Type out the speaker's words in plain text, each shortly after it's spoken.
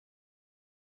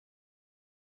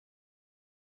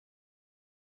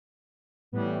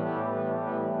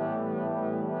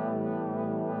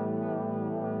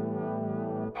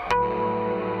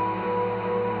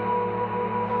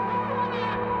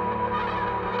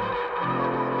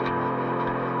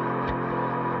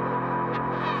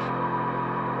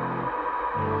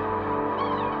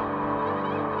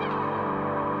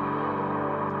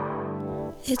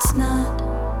It's not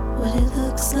what it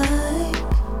looks like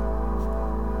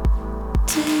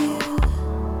to you.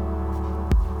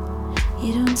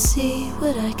 You don't see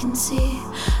what I can see.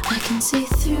 I can see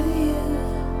through you.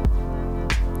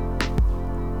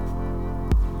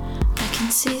 I can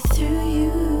see through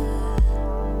you.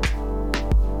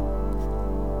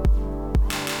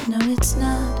 No, it's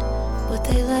not what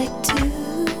they like to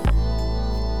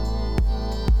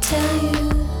tell you.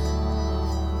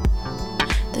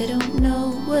 They don't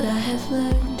know what I have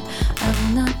learned. I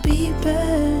will not be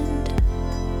burned.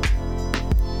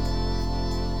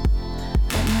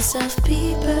 Let myself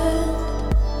be burned.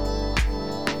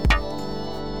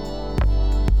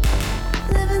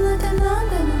 Living like I know I'm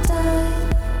gonna die.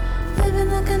 Living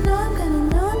like I know I'm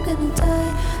gonna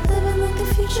die. Living like the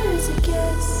future is a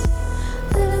guess.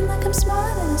 Living like I'm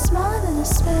smaller than a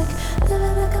speck.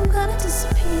 Living like I'm gonna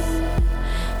disappear.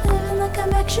 Living like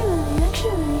I'm actually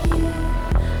here.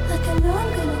 Like I know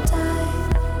I'm gonna die.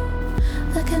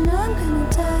 Like I know I'm gonna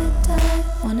die.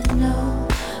 Wanna know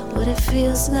what it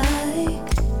feels like.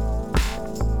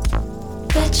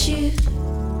 Bet you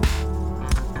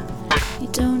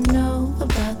don't know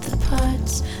about the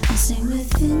parts missing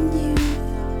within you.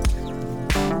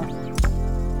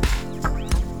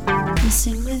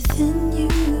 Missing within you.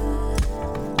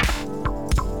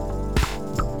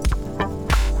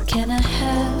 Can I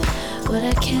have what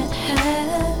I can't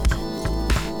have?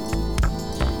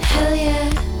 Hell yeah.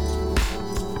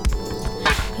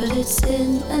 But it's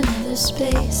in another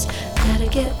space. Gotta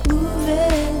get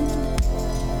moving.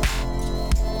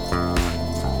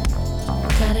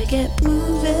 Gotta get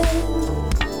moving.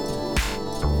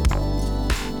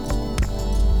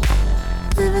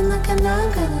 Living like I know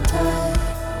I'm gonna die.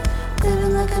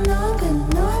 Living like I know I'm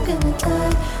gonna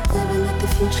die. Living like the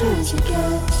future is a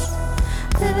guess.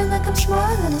 Living like I'm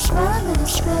smaller than a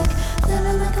speck.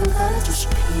 Living like I'm gonna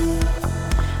disappear.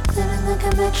 Living like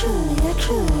I'm actually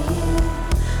here.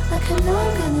 Like I know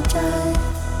I'm gonna die.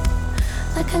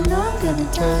 Like I know I'm gonna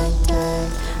die.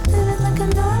 Living like I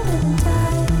know I'm gonna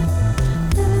die.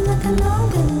 Living like I know I'm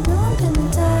gonna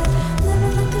die.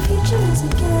 Living like the future is a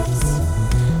guess.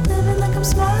 Living like I'm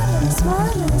smaller than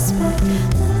a speck.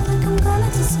 Living like I'm gonna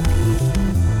disappear.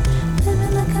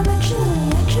 Living like I'm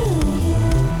actually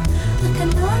here. Like I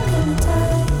know I'm gonna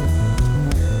die.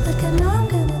 Like I know I'm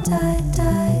gonna die.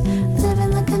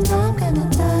 Living like I know I'm gonna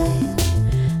die.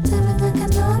 Living like I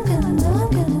know I'm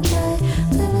gonna die.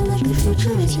 Living like the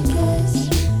future is a guess.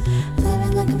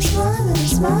 Living like I'm smaller than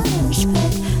a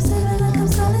speck. Living like I'm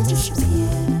gonna disappear.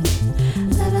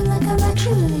 Living like I'm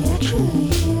actually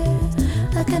here.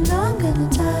 Like I know I'm gonna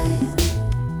die.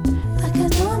 Like I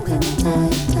know I'm gonna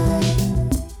die.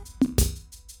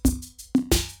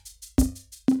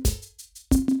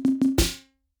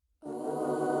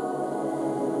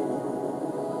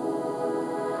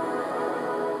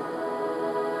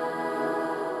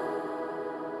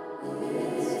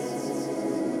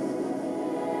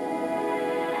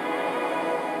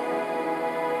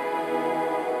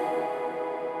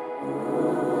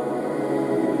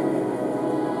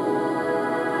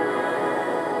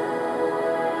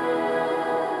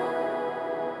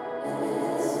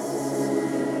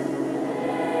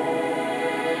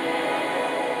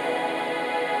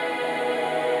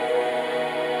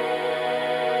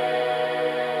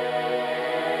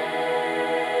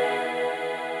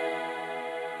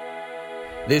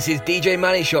 This is DJ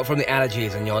Manny Shot from The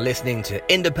Allergies, and you're listening to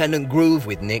Independent Groove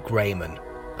with Nick Raymond.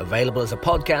 Available as a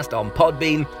podcast on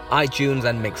Podbean, iTunes,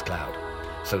 and Mixcloud.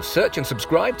 So search and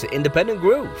subscribe to Independent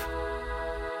Groove.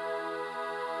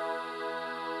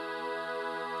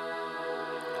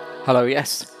 Hello,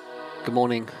 yes. Good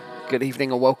morning, good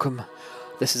evening, or welcome.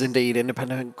 This is indeed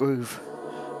Independent Groove.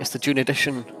 It's the June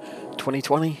edition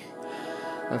 2020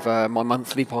 of my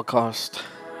monthly podcast,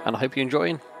 and I hope you're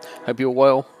enjoying. Hope you're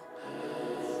well.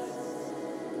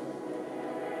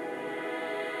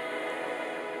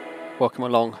 Welcome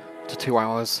along to 2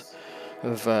 hours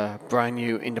of brand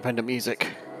new independent music.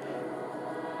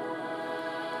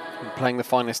 I'm playing the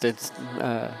finest in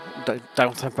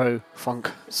down-tempo,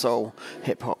 funk, soul,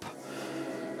 hip-hop,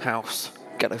 house,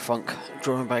 ghetto funk,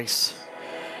 drum and bass,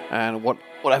 and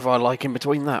whatever I like in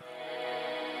between that.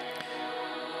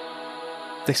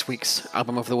 This week's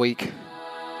album of the week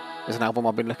is an album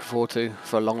I've been looking forward to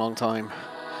for a long, long time.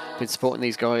 Been supporting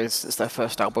these guys. It's their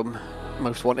first album,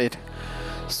 Most Wanted.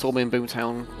 Saw me in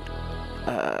Boomtown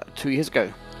 2 years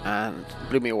ago and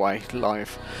blew me away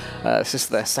live. This is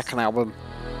their second album,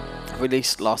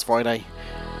 released last Friday.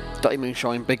 Dirty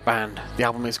Moonshine, big band. The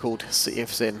album is called City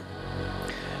of Sin.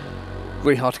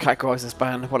 Really hard to categorise this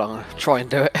band, but I'm going to try and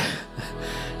do it.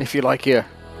 If you like your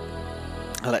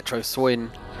electro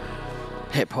swing,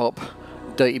 hip hop,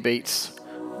 dirty beats,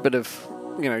 bit of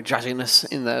jazziness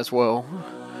in there as well.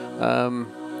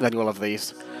 Then you'll have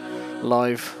these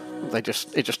live. It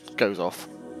just goes off.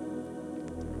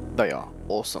 They are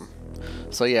awesome.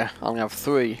 So yeah, I'm gonna have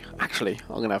I'm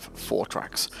gonna have 4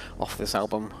 tracks off this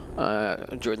album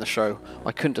during the show.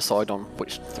 I couldn't decide on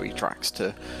which 3 tracks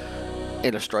to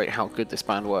illustrate how good this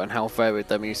band were and how varied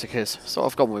their music is, so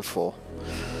I've gone with 4.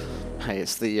 Hey,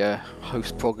 it's the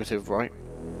host prerogative, right?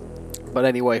 But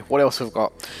anyway, what else have we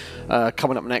got?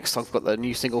 Coming up next, I've got the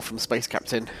new single from Space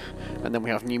Captain, and then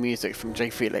we have new music from Jay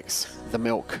Felix, The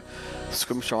Milk,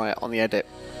 Scrimshire on the edit,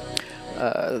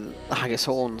 the Haggis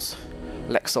Horns,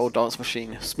 Lexol Dance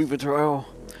Machine, Smooth and Terrell,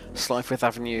 Sly Fifth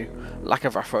Avenue, Lack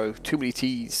of Afro, Too Many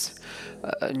T's,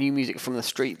 new music from The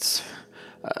Streets,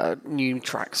 new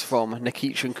tracks from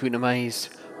Nikich and Kuna Maze,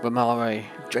 Romare,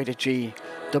 Jada G,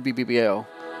 WBBL,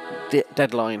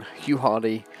 Deadline, Hugh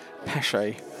Hardy,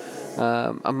 Pesce,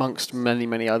 amongst many,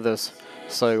 many others.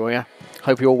 So yeah,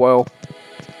 hope you're all well.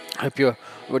 Hope you're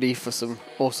ready for some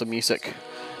awesome music.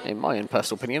 In my own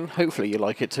personal opinion, hopefully you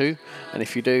like it too. And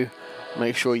if you do,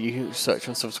 make sure you search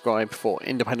and subscribe for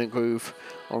Independent Groove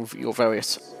on your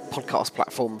various podcast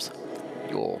platforms,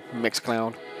 your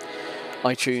Mixcloud,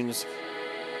 iTunes,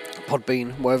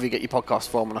 Podbean, wherever you get your podcast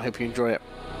from, and I hope you enjoy it.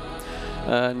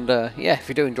 And yeah, if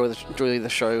you do enjoy the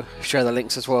show, share the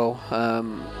links as well,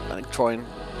 and try and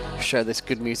share this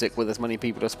good music with as many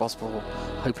people as possible.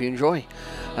 Hope you enjoy.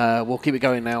 We'll keep it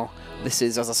going now. This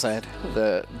is, as I said,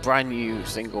 the brand new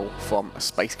single from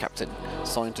Space Captain,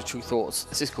 signed to True Thoughts.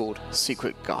 This is called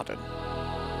Secret Garden.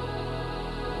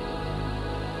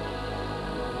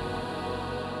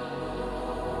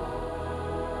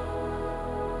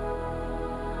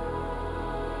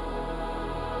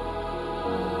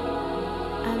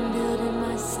 I'm building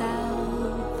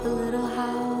myself a little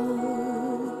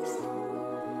house.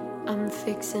 I'm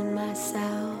fixing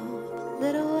myself a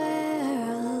little world.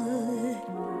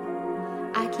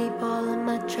 I keep all of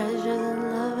my treasures and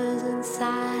lovers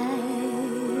inside.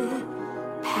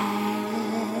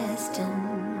 Past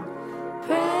and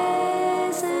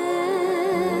present.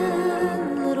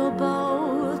 Little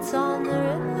boats on the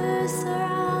river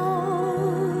surround.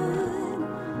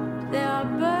 There are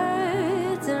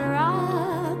birds and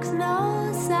rocks,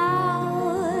 no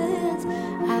sounds.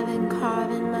 I've been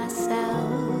carving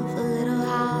myself a little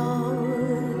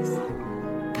house.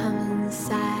 Come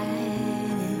inside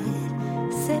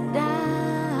it, sit down.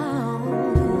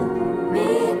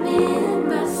 Meet me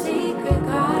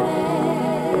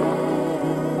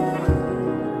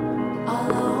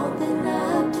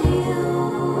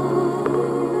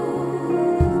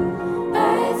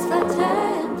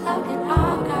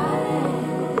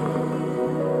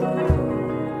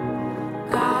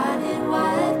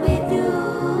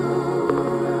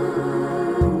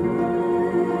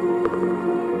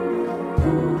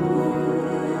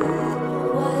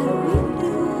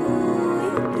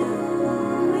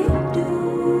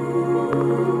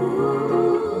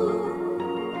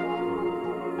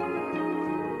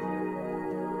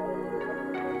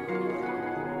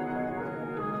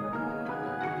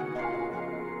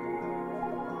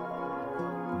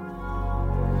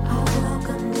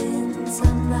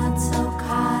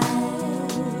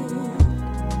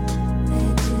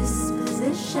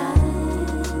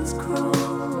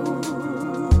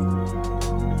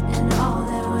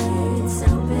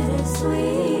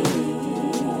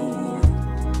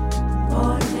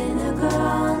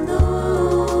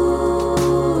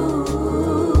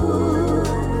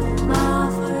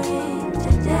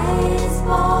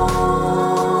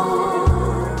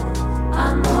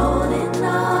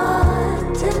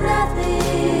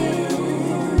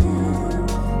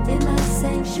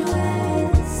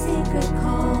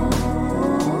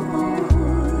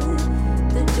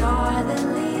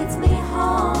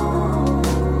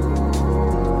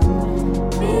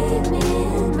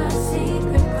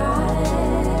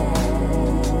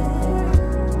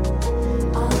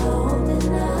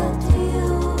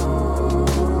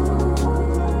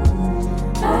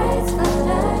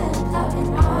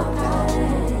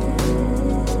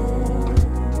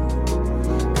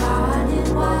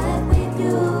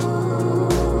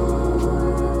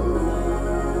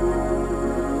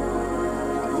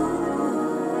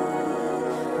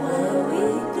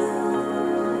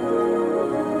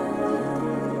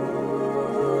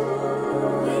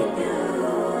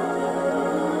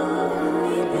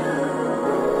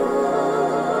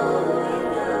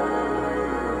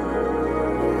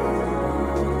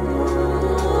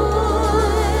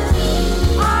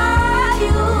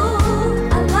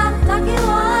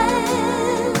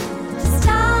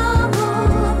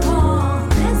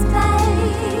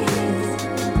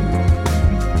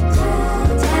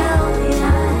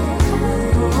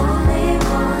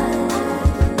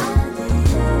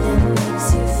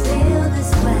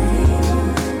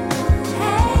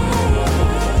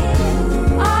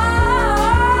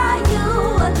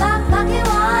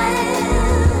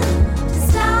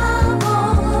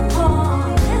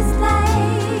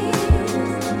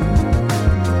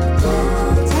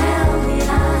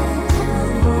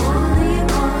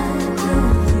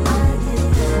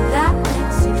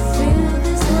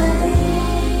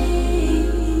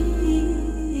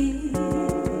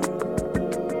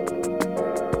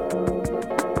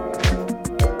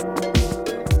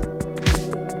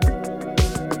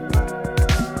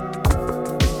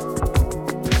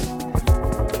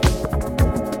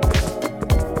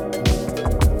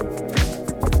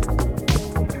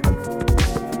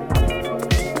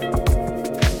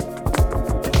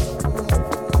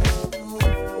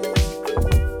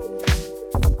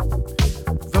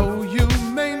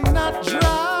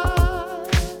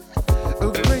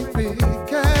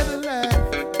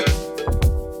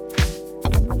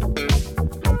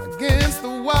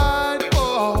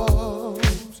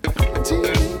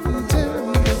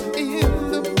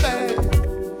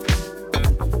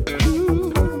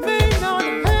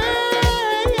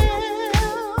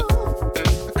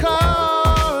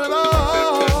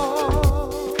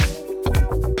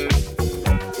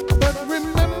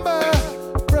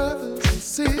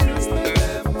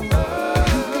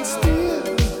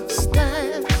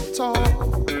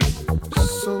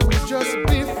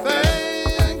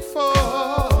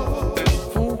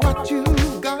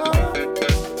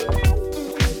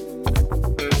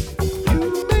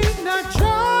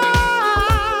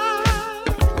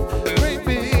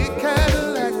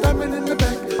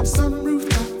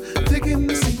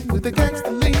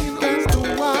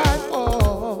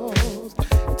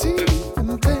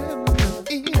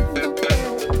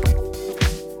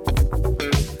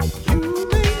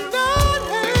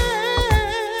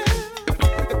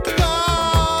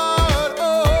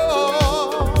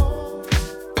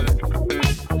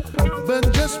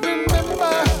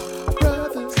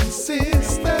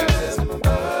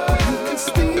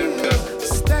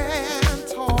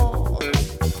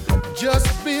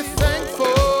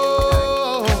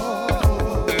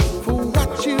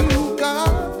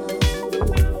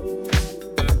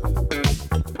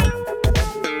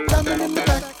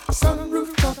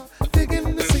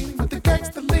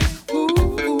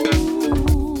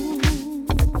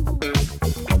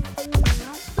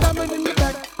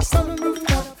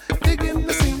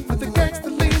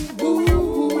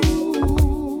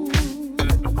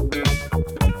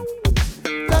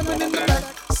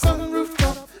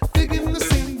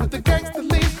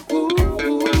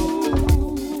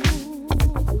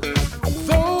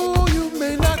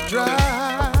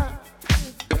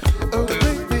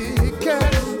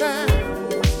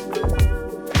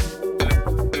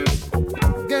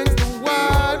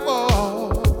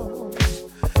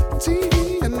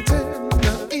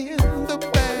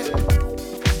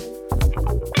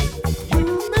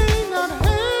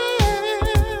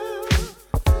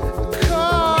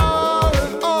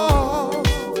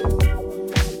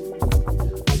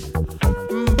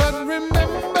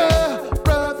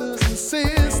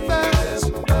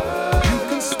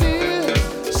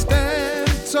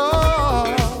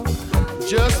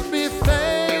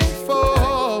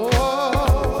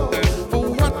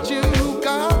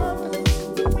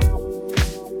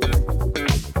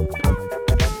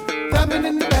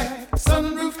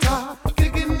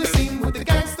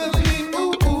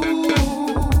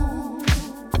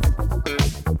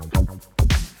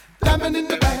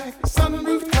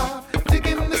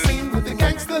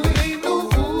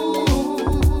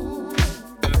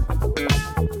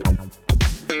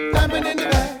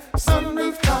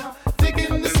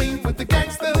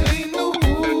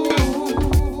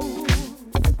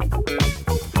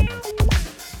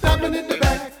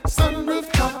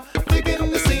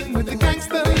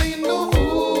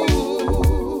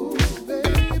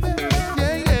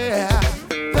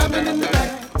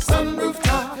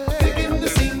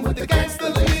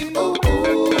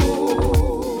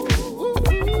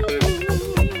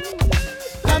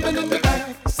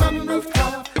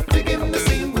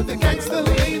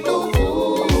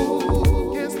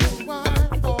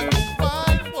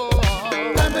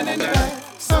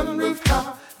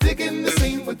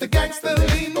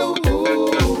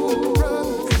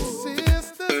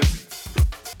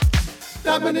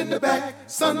Diamond in the back,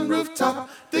 sun rooftop,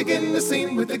 digging the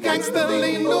scene with the gangster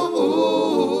lean.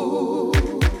 Ooh,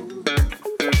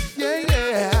 yeah,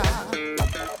 yeah.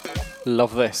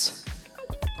 Love this.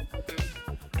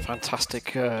 Fantastic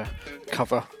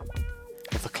cover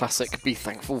of the classic Be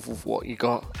Thankful for What You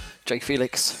Got. Jay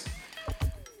Felix.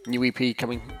 New EP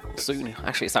coming soon.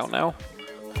 Actually, it's out now.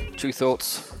 True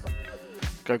Thoughts.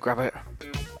 Go grab it.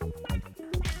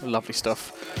 Lovely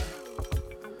stuff.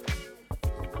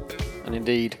 And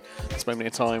indeed, this moment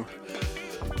in time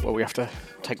where we have to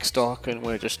take stock and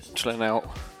we're just chilling out.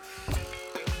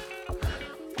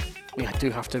 We do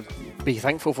have to be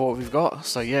thankful for what we've got.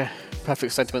 So yeah,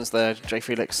 perfect sentiments there, Jay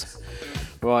Felix.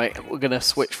 Right, we're going to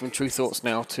switch from True Thoughts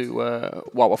now to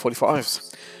Wild Wild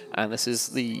 45s. And this is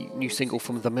the new single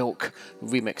from The Milk,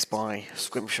 remixed by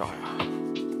Scrimshire.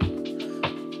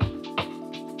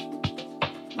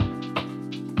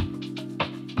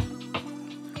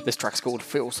 This track's called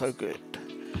Feel So Good.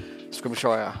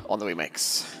 Scrimshire on the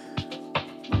remix.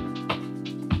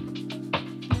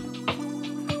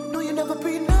 No, you never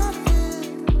be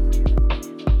nothing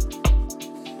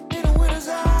in a winter's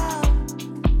eye.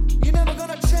 You're never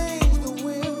gonna change the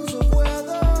winds of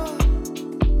weather.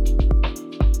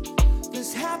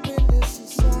 This happiness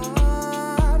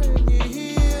inside and your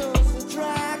heels are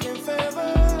dragging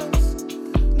favors.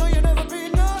 No, you never be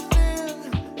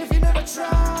nothing if you never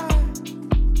try.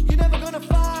 You're never gonna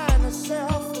find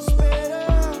yourself that's better.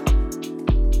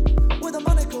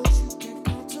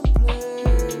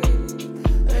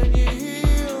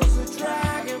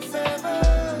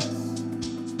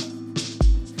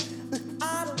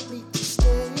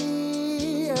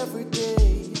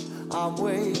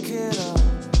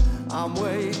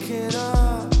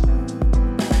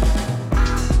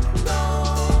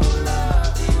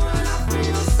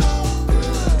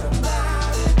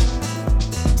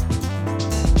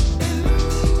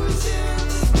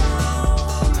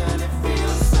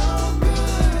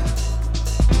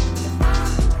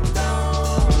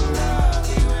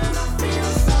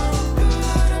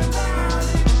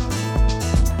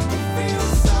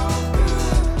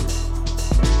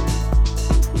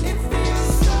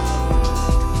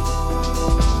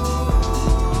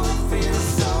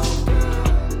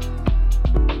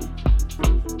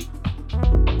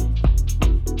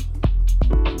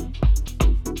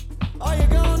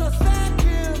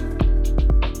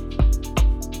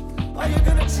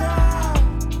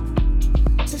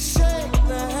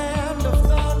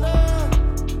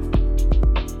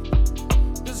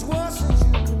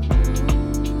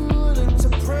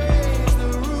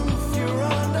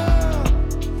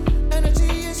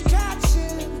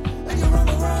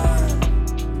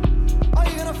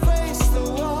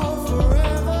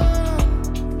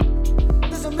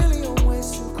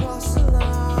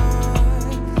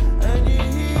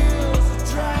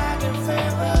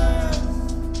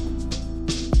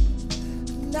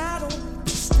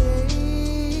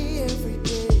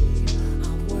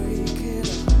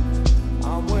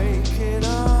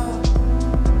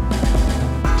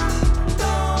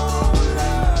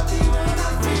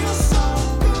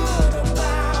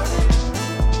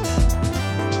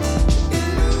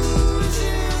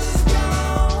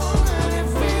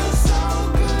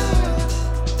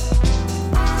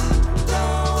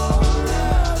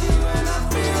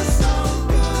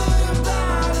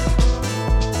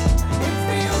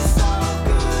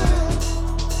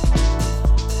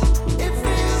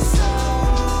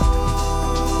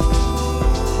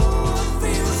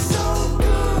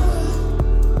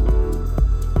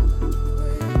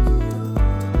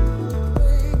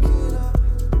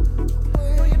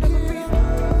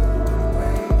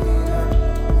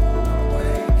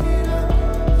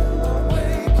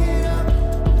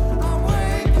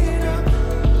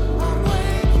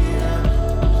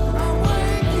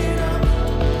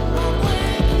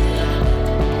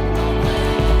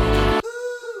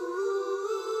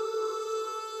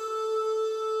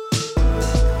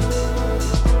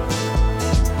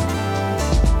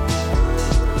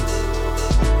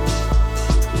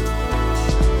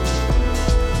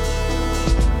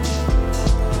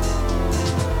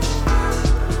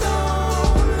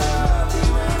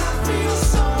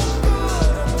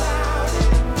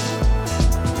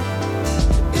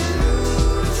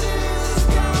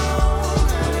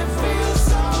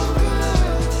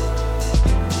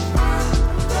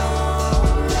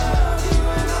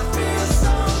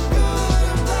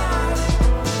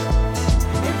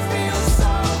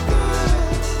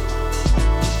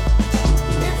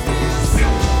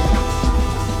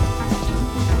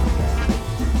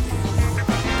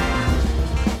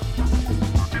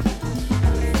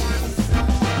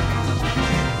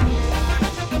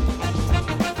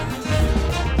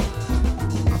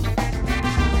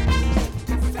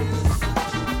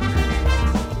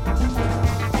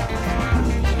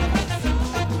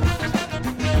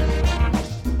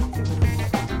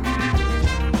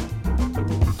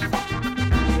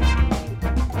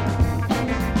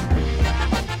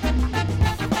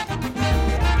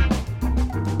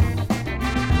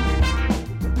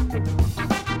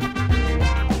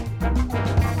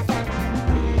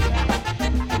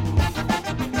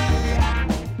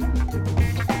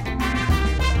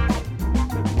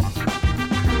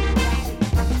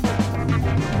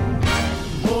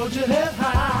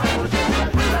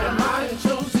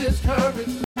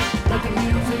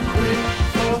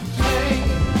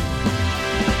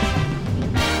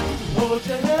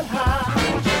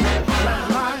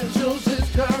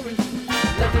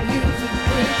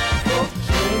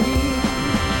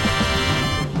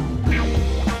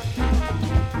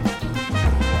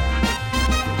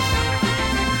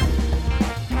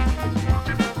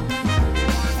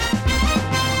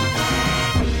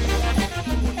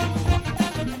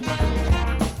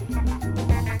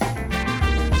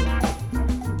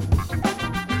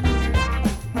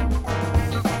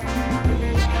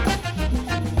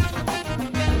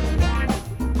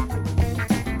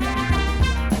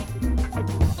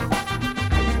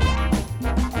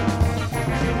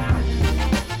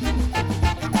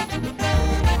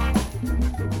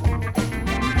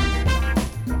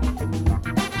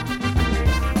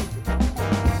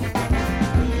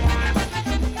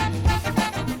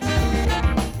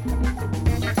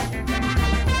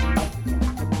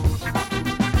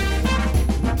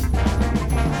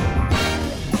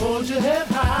 your head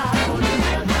high. Hold your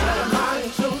head high. The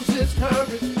mind shows its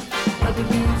courage. Let the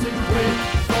music break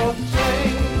for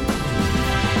change.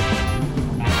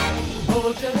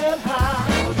 Hold your head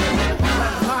high. Hold your head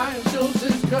high. The mind shows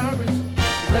its courage.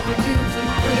 Let the music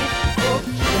break for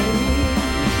change.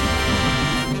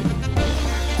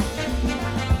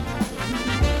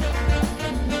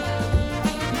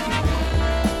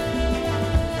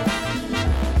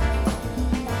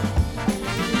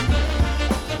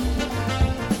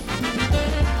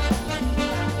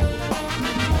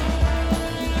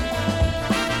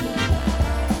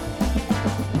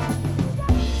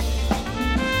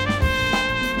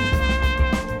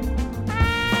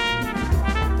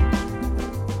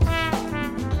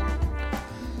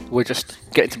 We're just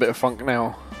getting to a bit of funk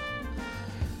now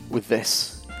with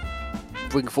this.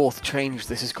 Bring Forth Change,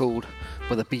 this is called,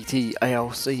 by the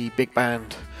BTALC Big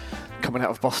Band, coming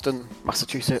out of Boston,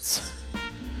 Massachusetts.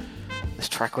 This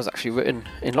track was actually written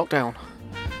in lockdown,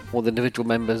 all the individual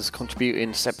members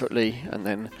contributing separately and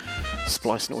then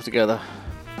splicing it all together.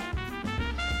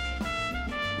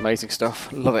 Amazing stuff,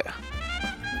 love it.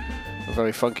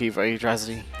 Very funky, very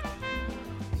jazzy.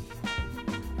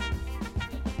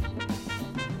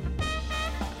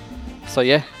 So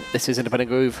yeah, this is Independent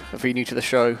Groove. If you're new to the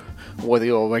show, or whether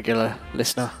you're a regular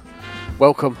listener,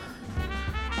 welcome.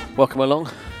 Welcome along.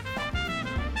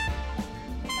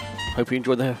 Hope you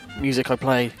enjoy the music I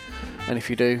play, and if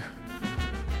you do,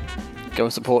 go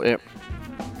and support it.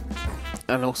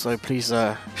 And also please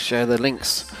share the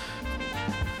links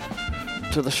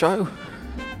to the show.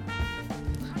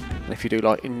 And if you do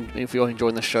if you're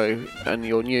enjoying the show and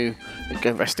you're new,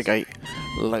 go investigate.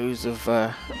 Loads of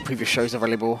previous shows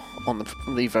available on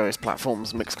the various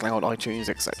platforms, Mixcloud, iTunes,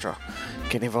 etc.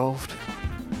 Get involved.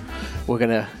 We're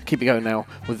going to keep it going now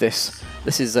with this.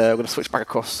 This is, we're going to switch back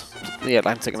across the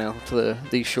Atlantic now to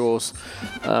these shores.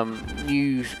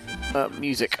 New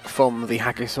music from the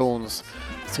Haggis Horns,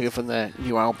 taken from their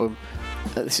new album.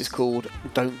 This is called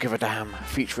Don't Give a Damn,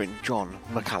 featuring John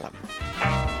McCallum.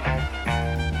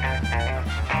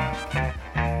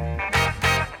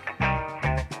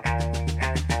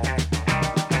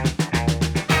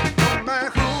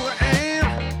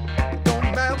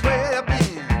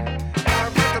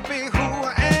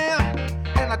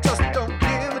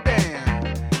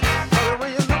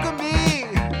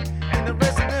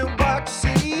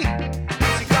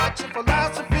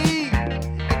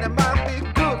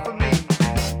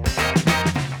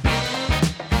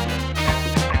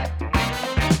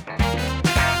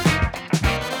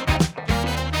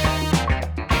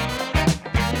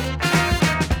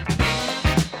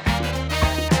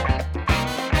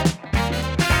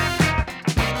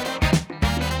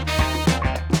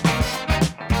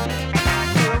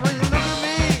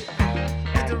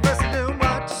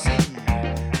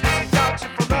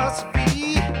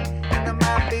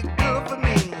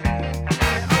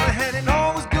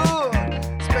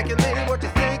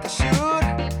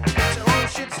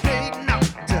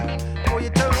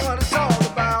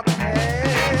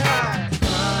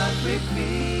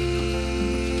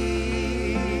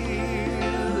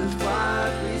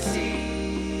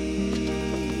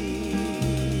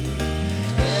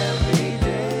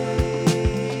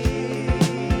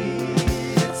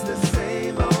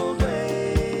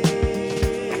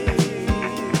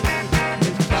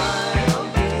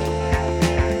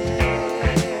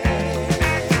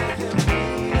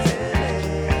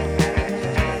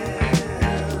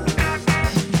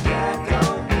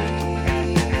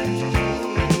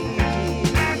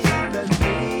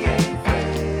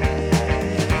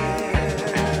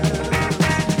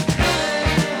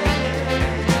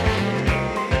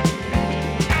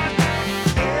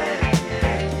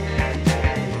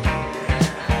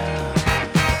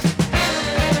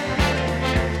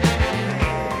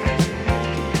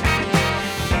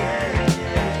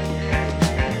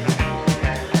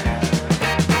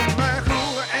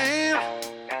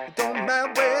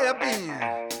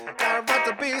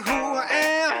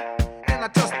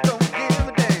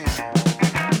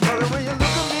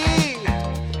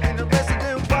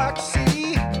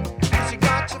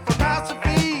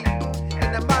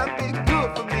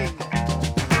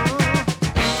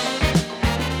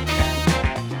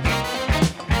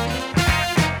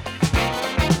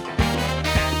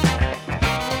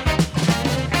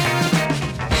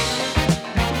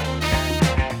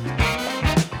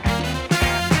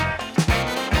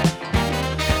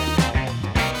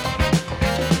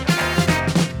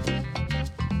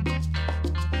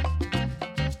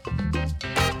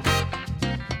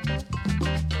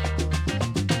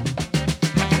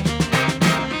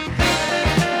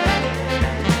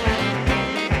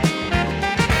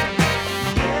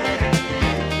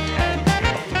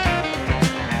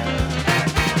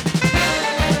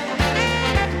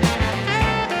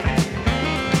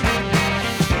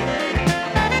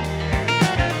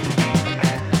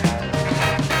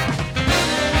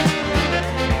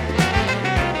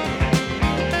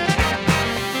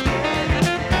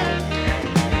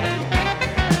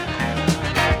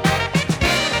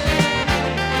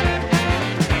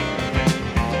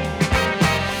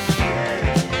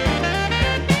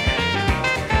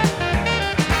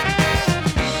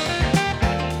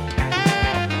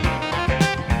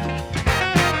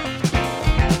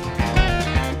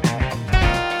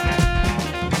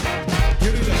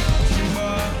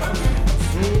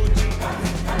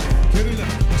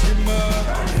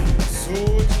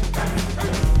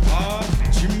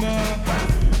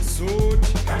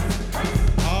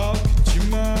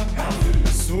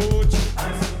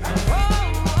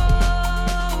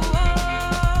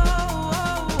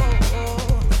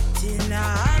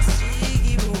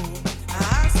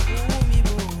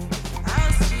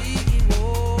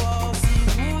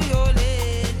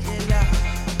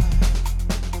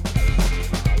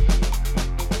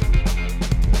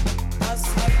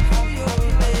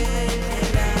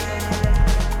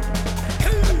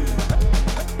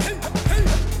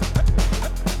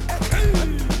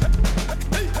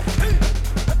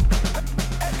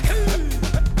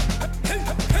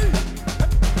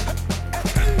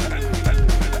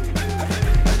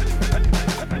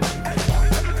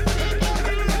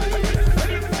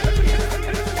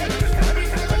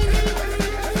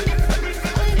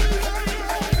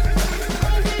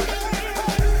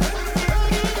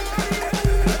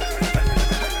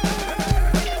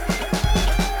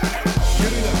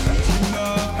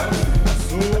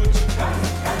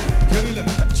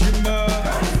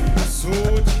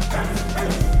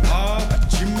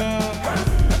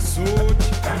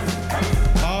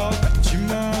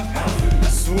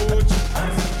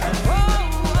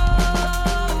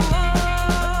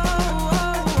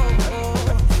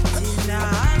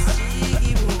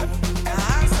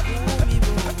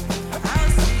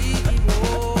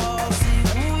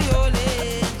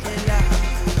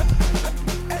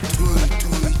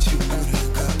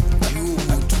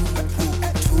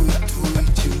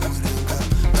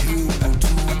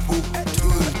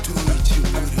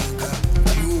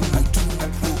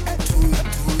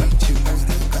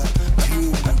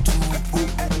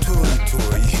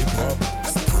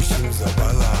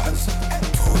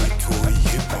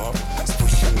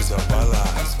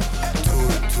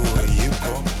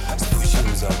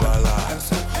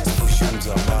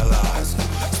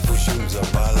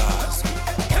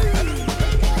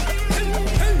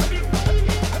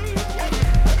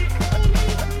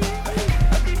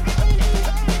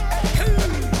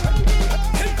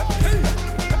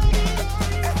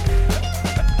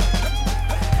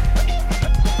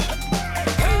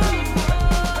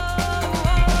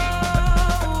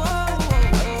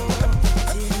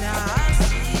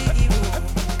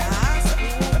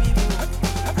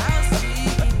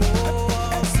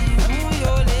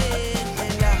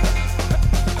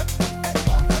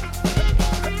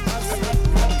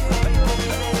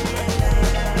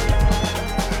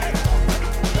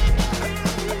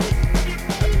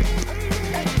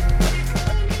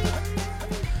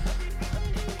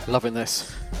 Loving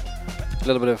this. A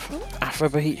little bit of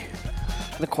Afrobeat.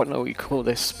 I don't quite know what you call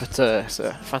this, but it's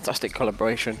a fantastic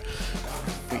collaboration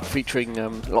featuring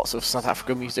lots of South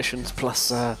African musicians plus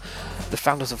the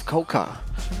founders of Kolka.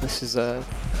 This is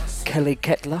Kelly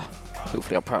Kettler,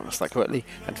 hopefully I pronounced that correctly,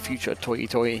 and Future Toy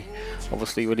Toy,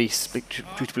 obviously due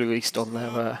to be released on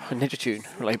their Ninja Tune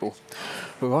label.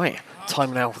 Right,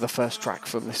 time now for the first track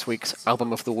from this week's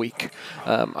album of the week.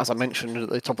 As I mentioned at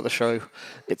the top of the show,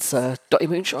 it's Dirty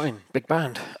Moonshine, big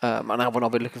band, an album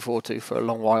I've been looking forward to for a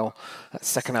long while,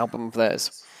 second album of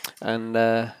theirs. And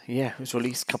it was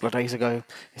released a couple of days ago.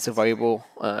 It's available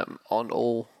on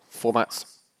all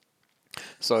formats.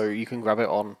 So you can grab it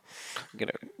on,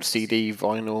 CD,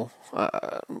 vinyl,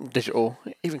 digital,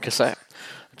 even cassette.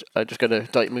 Just go to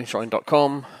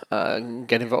dirtymoonshine.com and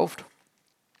get involved.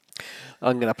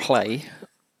 I'm going to play,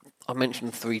 I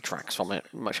mentioned 3 tracks from it,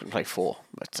 I'm actually going to play 4,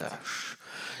 but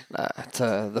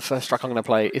the first track I'm going to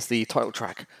play is the title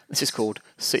track. This is called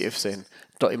City of Sin,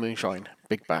 Dirty Moonshine,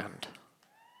 big band.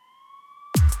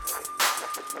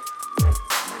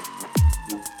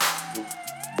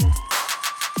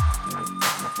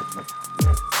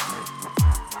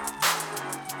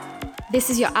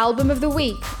 This is your album of the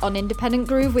week on Independent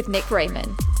Groove with Nick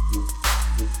Raymond.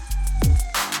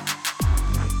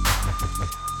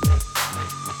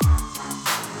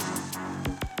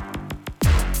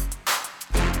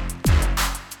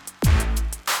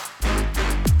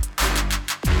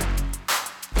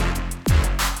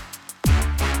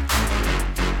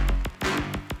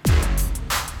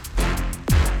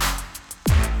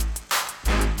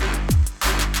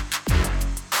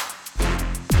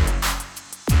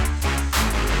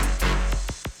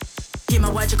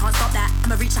 You can't stop that.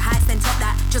 I'ma reach the heights, then top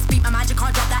that. Just beat my mind, you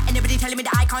can't drop that. Anybody telling me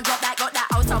that I can't drop that? Got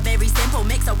that also very simple.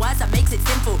 Mix of words that makes it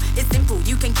simple. It's simple.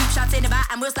 You can keep shouting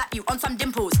about and we'll slap you on some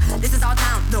dimples. This is our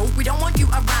town. No, we don't want you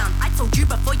around. I told you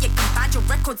before you can find your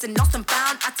records and lost and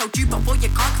found. I told you before you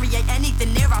can't create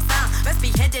anything near our sound. Let's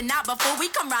be heading out before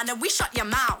we come round and we shut your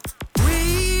mouth.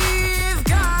 We've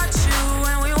got you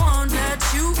and we won't let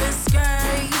you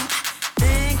escape.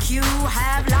 Think you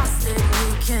have lost it.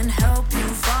 We can help you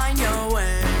find your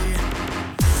way.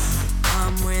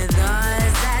 With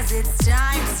us as it's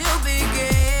time to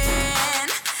begin.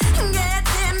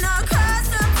 Getting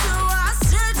accustomed to our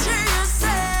situation.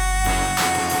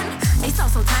 It's all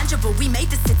so tangible, we made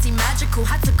the city magical.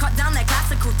 Had to cut down that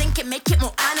classical, think it make it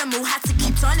more animal. Had to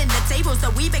keep turning the tables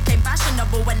so we became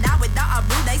fashionable. And now without our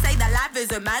rule, they say that life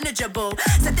is unmanageable.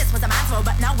 Said this was a man's world,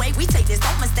 but now wait, we take this,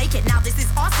 don't mistake it. Now this is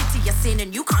our city of sin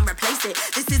and you can't replace it.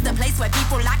 This is the place where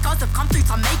people like us have come through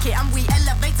to make it. And we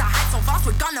elevate our heights so fast,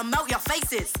 we're gonna melt your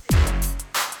faces.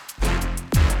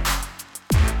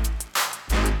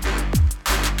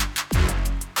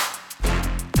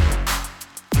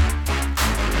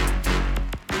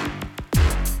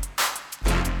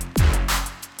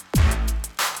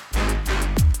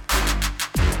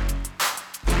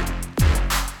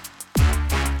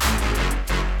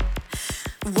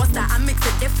 What's that? I mix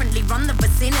it differently, run the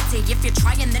vicinity. If you're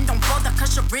trying, then don't bother,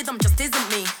 cause your rhythm just isn't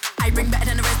me. I bring better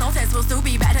than the rest, no test, will still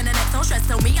be better than the next, no stress.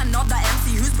 Tell me I'm not the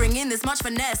MC who's bringing this much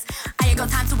finesse. I ain't got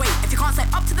time to wait, if you can't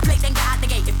step up to the plate, then get out the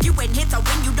gate. If you ain't here to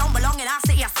win, you don't belong in our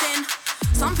city of sin.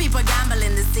 Some people gamble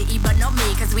in the city, but not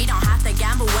me, cause we don't have to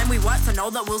gamble when we work to know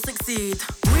that we'll succeed.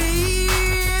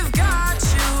 We've got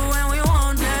you and we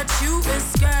won't let you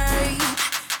escape.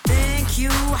 Think you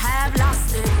have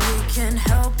lost it, we can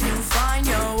help you find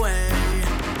your way.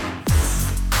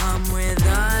 Come with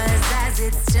us as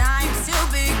it's time to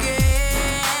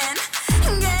begin.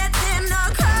 Getting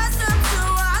accustomed to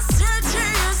our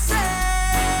situation.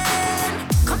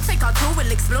 Come take our tour,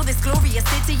 we'll explore this glorious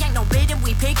city. Ain't no bidding,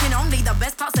 we picking only the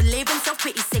best parts of living.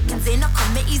 Self-pity sickens in our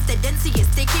committees, the density is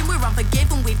sticking. We're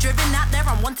unforgiving, we've driven out their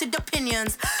unwanted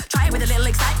opinions. Try it with a little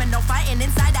excitement, no fighting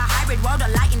inside our hybrid world of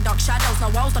light and dark shadows. No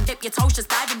walls, don't dip your toes, just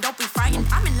dive in, don't be frightened.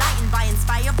 I'm enlightened by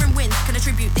inspiring winds. Can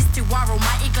attribute this to our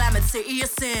almighty glamour city of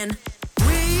sin.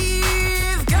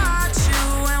 We've got you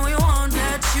and we won't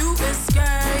let you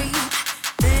escape.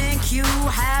 Think you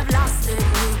have lost it,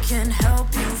 we can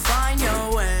help you find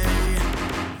your way.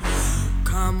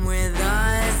 Come with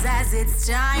us as it's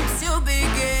time to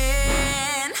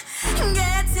begin.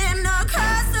 Getting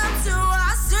accustomed to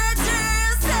our situation.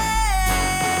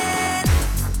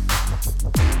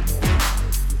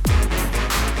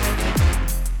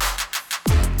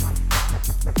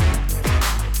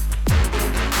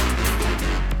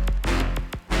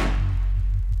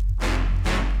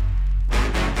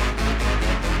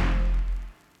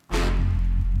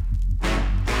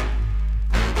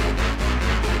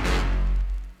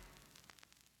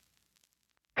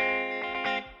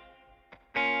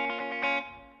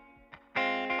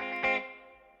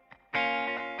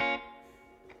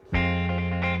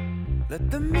 Let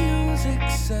the music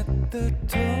set the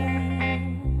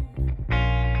tone.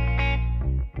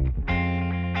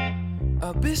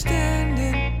 I'll be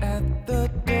standing at the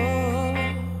door.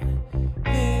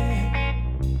 Yeah.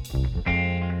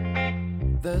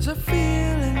 There's a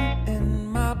feeling in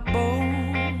my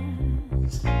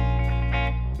bones.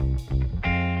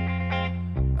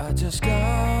 I just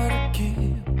gotta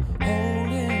keep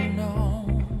holding on.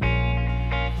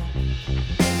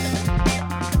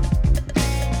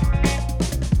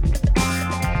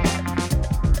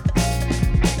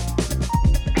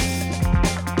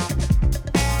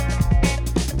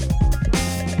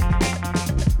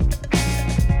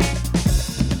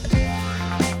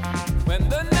 When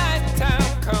the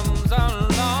nighttime comes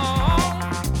along,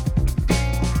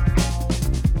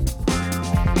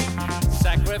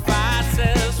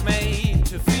 sacrifices made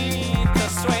to feed the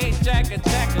sway jacket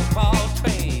of all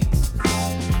trades.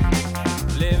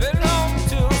 Living home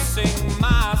to sing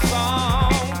my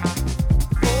song.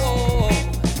 Oh,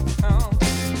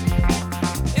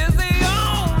 is the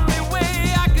only way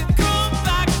I can come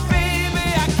back, baby.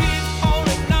 I keep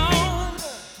holding on.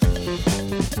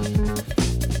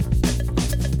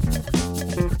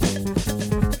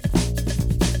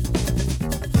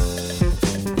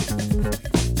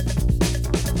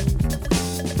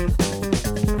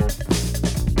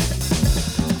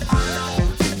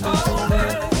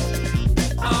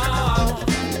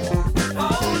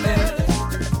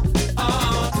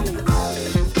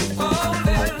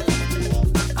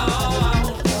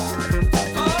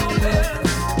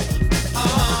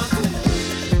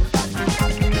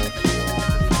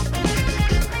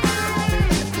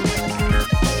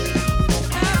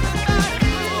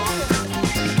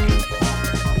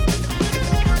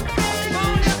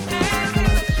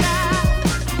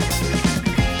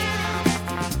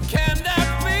 Can there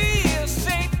be a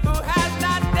saint who has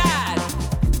not died?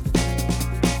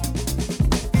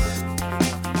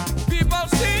 People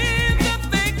seem to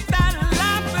think that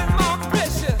life is more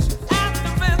precious after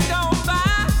it's gone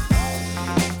by.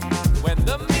 When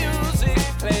the music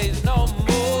plays no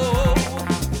more,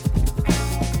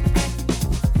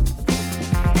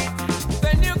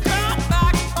 then you come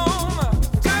back home,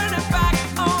 turn it back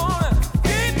on,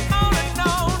 keep holding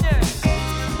on, yeah.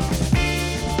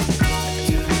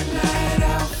 Tonight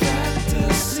our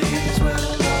fantasies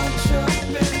will launch up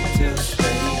into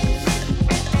space.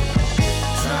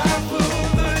 Travel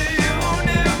the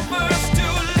universe to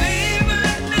leave an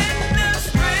endless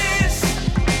race.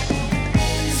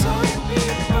 Some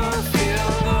people feel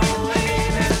the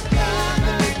rain and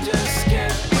others just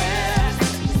get wet.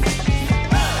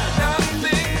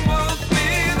 Nothing will be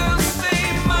the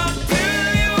same until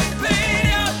you pay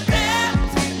your debt.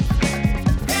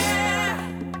 Yeah.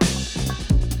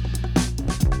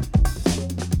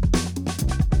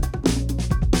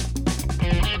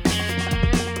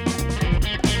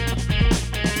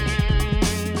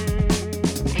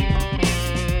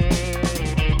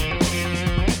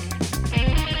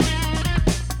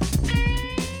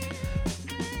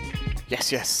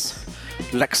 Yes, yes.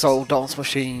 Lexol Dance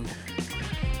Machine.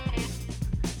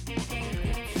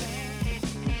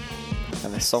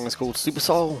 And this song is called Super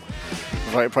Soul.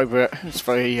 Very appropriate. It's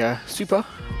very super.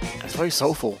 It's very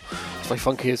soulful. It's very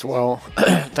funky as well.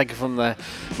 Taken from their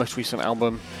most recent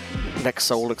album, Next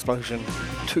Soul Explosion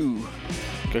 2.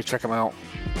 Go check them out.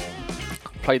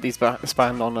 Played this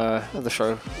band on the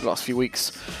show the last few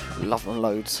weeks. Love them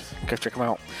loads. Go check them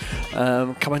out.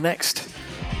 Coming next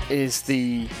is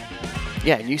the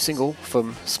new single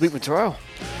from Smooth and Terrell.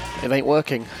 It Ain't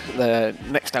Working. Their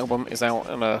next album is out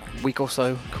in a week or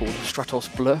so, called Stratos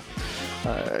Blur.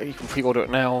 You can pre-order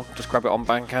it now, just grab it on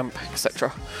Bandcamp,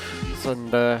 etc.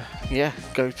 And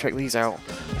go check these out.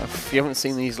 If you haven't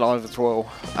seen these live as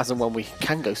well, as and when we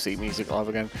can go see music live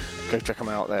again, go check them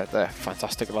out. They're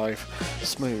fantastic live.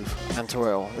 Smooth and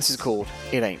Terrell. This is called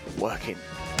It Ain't Working.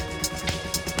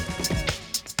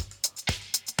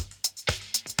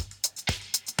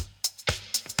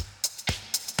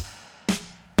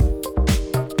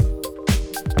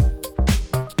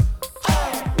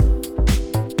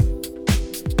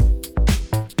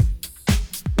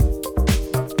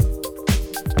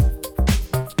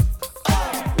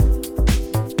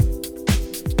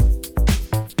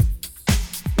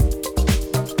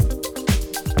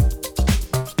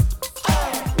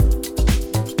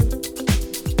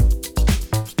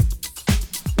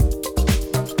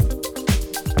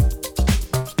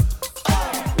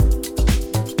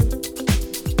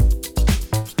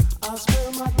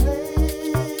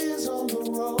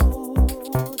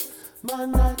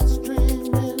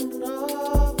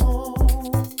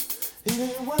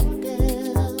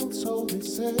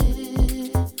 say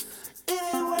it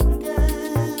ain't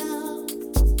working.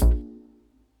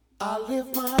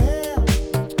 lift my head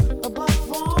above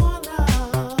for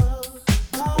now.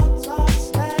 Thoughts are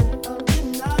stacked up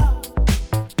in now.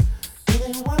 It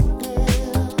ain't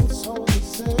working, so they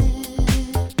say.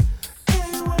 It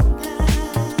ain't working.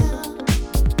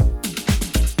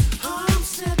 I'm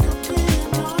sick of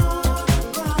being on the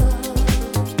ground.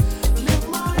 Lift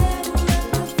my head and let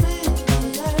me feel,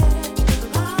 yeah.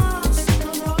 I'm sick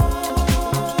of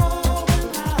knowing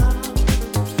how,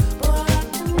 but I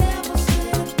can never say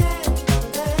it again,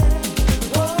 yeah.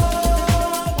 Oh,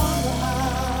 I wonder how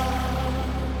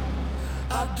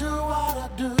I do what I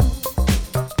do.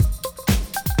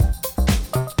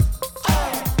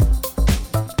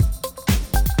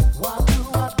 Why do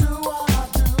I do what I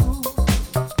do?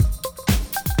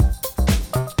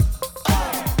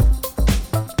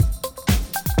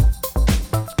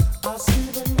 I see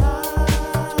the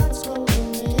nights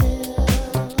closing in.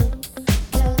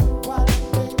 Can't quite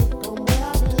think on where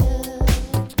I've been.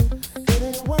 It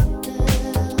ain't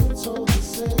working, so they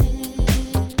say.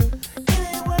 It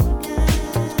ain't working.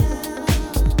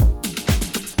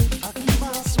 I keep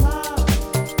my smile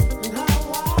and how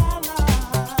I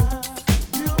lie.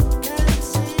 You can't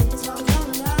see 'cause I'm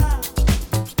coming out.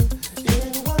 It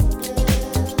ain't working,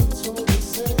 so they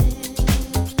say.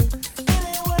 It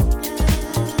ain't working.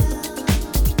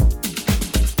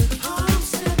 I'm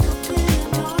sick of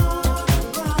being on the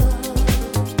ground.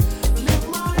 Lift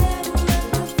my head and let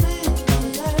me feel,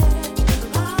 yeah.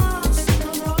 I'm sick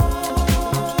of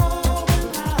knowing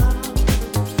how,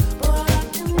 but I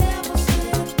can never say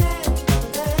it again,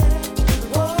 yeah.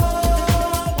 Oh,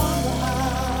 I wonder how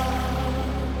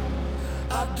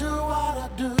I do what I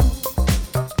do.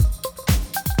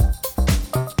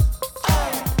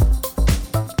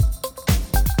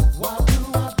 Why do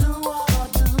I do what I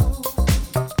do?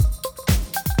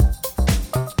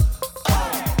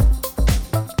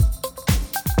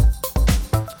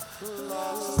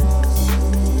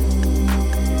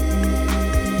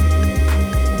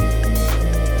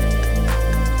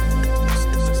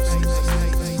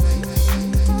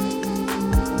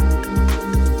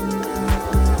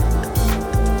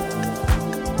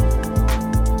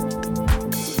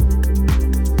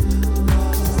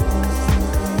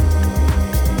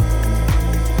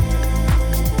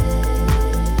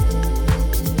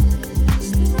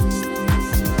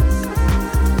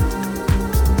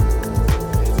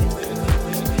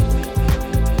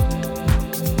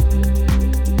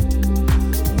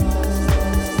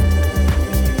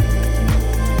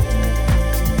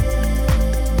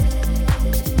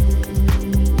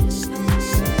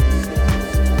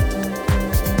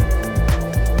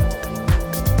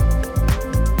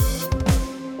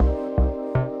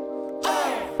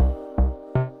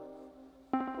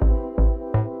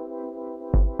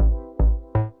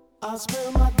 I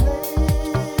spend my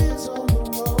days on the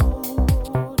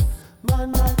road, my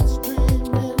nights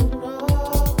dreaming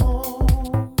of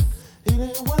home. It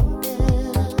ain't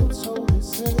working, so they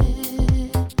say.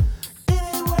 It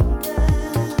ain't working.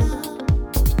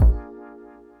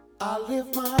 I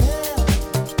lift my head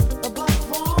above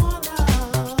for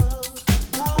now.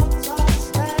 Thoughts are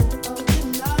stacked up in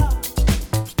now.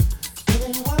 It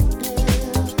ain't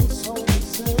working, so they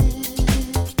say.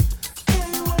 It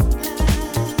ain't working.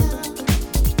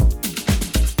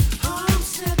 I'm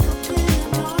sick of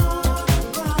being on the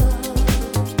ground.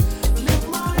 Lift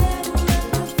my head and let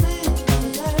me feel,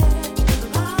 yeah.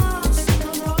 I'm sick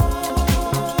of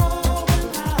knowing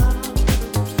how,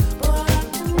 but I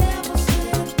can never say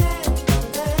it again,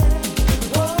 yeah.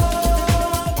 Oh,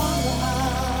 I wonder how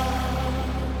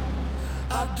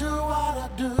I do what I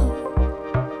do.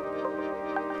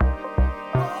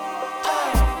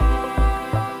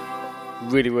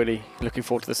 Really looking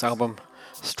forward to this album.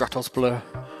 Stratos Blur,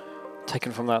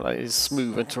 taken from that is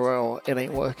Smooth and Terrell, It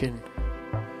Ain't Working.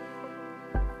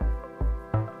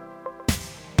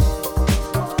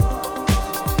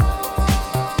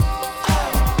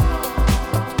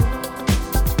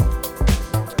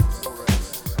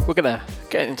 We're gonna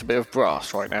get into a bit of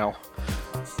brass right now.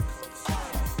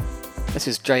 This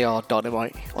is JR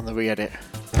Dynamite on the re-edit.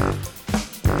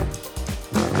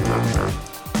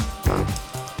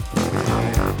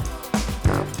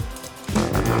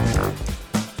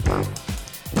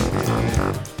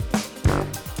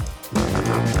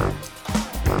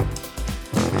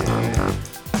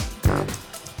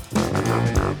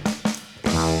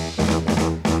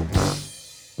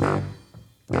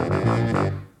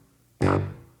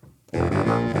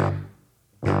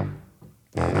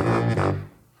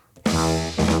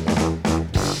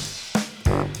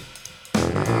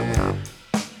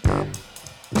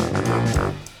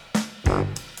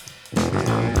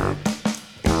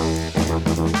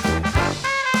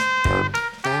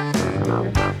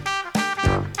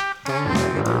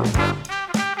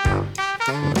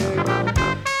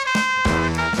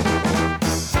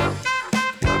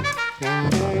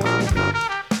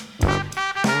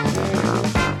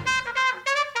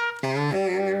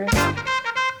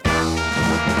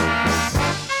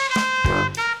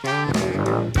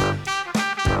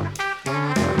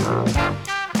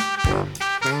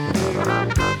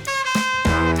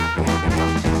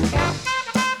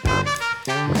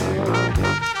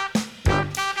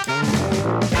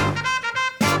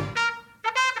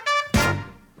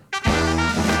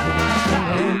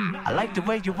 like the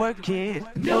way you work it.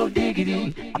 No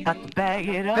diggity. I got to bag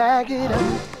it up. Bag it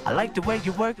up. I like the way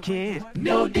you work it.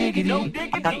 No diggity.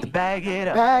 I got to bag it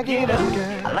up. Bag it up,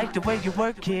 girl. I like the way you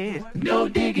work it. No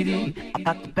diggity. I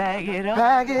got to bag it up.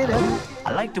 Bag it up.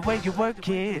 I like the way you work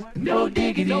it. No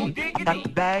diggity. I got to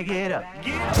bag it up.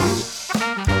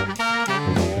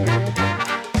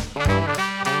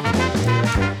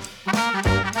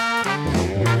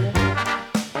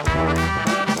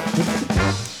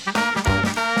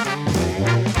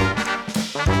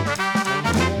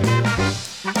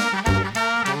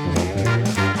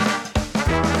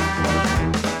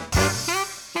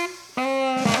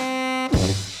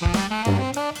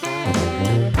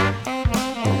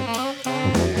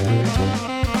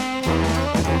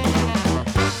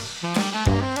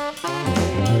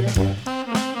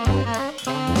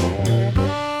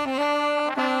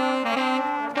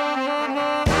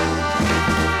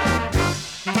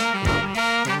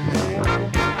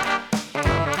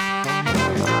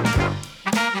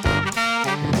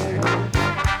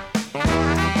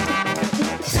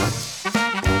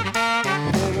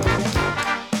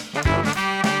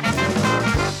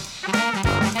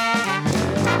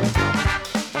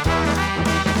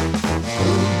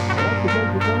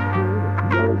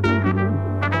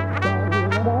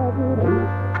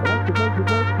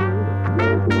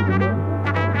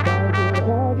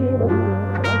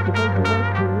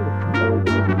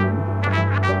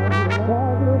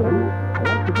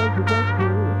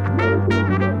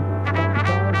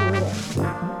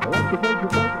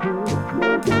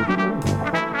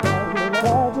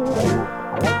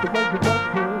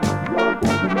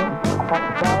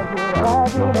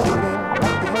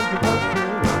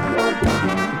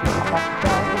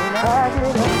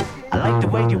 I like the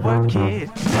way you work it.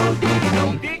 No diggity.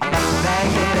 I got to bag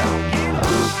it up.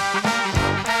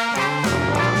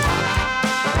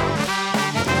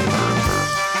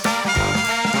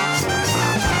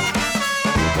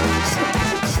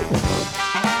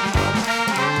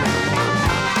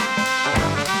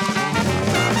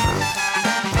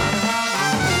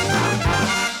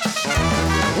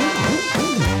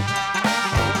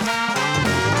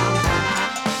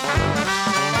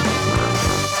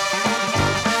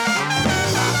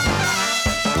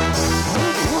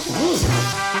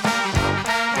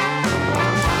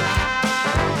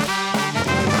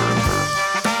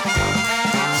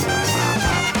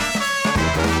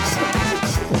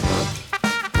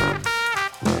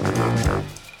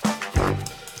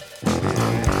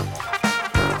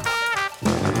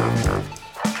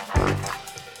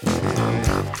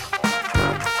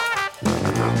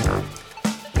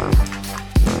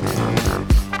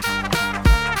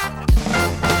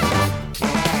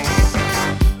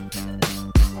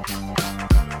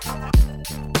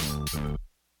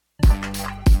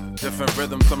 Different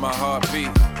rhythms to my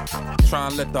heartbeat. Try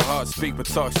and let the heart speak, but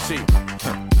talk's cheap.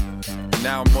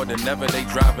 Now more than ever, they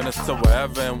driving us to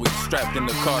wherever, and we strapped in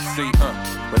the car seat.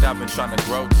 But I've been trying to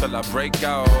grow till I break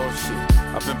out. Shit,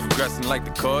 I've been progressing like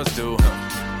the cars do.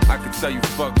 I could tell you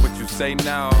fuck what you say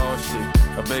now.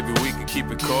 Shit, or baby we could keep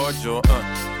it cordial.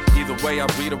 Either way, I'll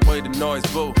beat away the noise,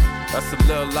 boo. That's a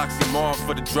little oxymoron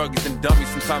for the druggies and dummies.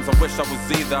 Sometimes I wish I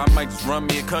was either. I might just run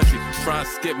me a country. Try and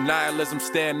skip nihilism,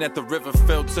 staring at the river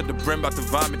filled to the brim, about to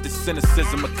vomit this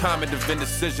cynicism, a comment of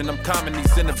indecision. I'm calming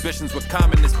these inhibitions with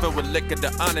calmness filled with liquor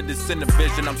to honor this inner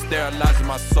vision. I'm sterilizing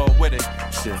my soul with it.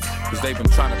 Shit, cause they've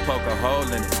been trying to poke a hole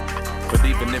in it. But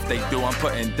even if they do, I'm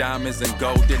putting diamonds and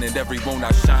gold in it. Every wound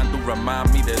I shine through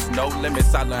remind me there's no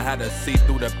limits. I learn how to see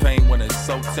through the pain when it's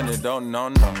so tinted. Oh no,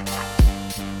 no.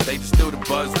 They just do the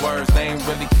buzzwords, they ain't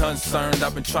really concerned.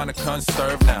 I've been trying to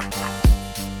conserve now.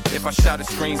 If I shout at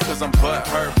screens cause I'm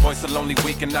butthurt, voice will only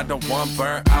weaken, I don't want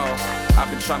burnt out. I've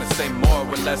been trying to say more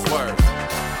with less words.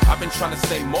 I've been trying to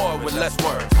say more with less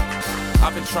words.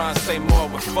 I've been trying to say more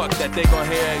with fuck that they gon'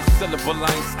 hear a syllable.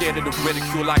 I ain't scared of the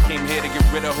ridicule. I came here to get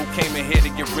rid of who came in here to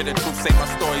get rid of truth. Say my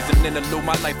story's an interlude,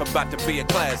 my life about to be a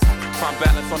classic. Find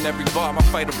balance on every bar, my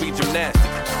fight will be gymnastic.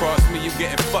 Cross me, you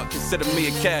getting fucked, consider me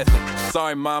a Catholic.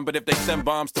 Sorry mom, but if they send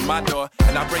bombs to my door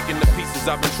and I break into pieces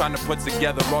I've been trying to put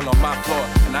together all on my floor,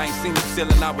 and I ain't seen the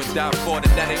ceiling I would die for,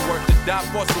 then that ain't worth to die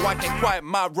for, so I can't quiet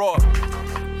my roar.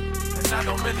 And I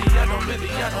don't really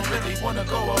wanna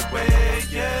go away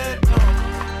yet, no.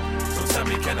 So tell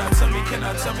me, can I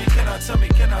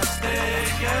stay,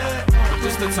 yeah? But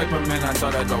this the type of man I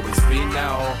thought I'd always be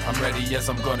now. I'm ready, yes,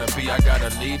 I'm gonna be, I gotta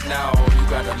leave now. You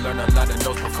gotta learn a lot of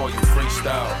notes before you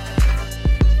freestyle.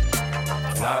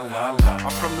 La, la, la. I'm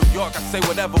from New York, I say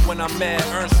whatever when I'm mad.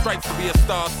 Earn stripes to be a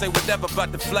star, say whatever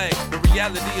about the flag. The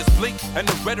reality is bleak, and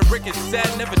the rhetoric is sad.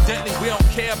 And evidently we don't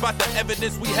care about the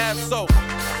evidence we have, so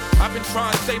I've been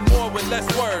trying to say more with less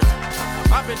words.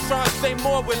 I've been trying to say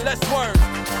more with less words.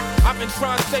 I've been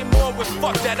trying to say more with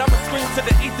fuck that. I'ma scream to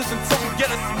the ethers until we get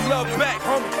us some love back,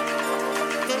 homie.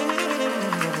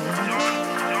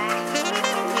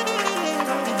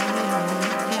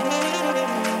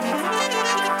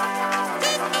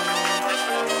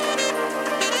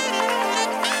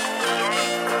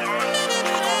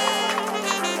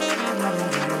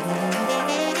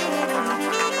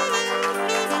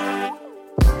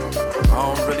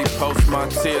 Post my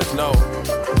tears, no.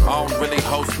 I don't really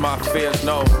host my fears,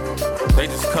 no. They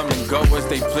just come and go as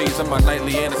they please, and my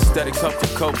nightly anesthetics help to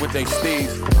cope with they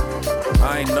steeds.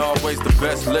 I ain't always the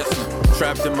best listener.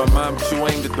 Trapped in my mind, but you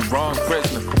aimed at the wrong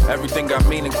prisoner. Everything got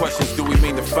meaning, questions, do we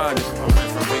mean to find it? Or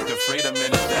if I wake to freedom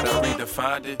in it, that I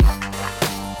redefined it.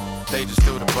 They just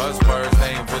do the buzzwords,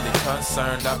 they ain't really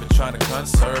concerned. I've been trying to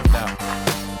conserve now.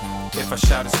 If I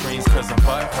shout at screens cause I'm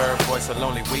butthurt, voice will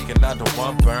only weaken, I don't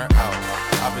want burnt out.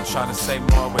 I've been trying to say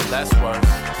more with less words.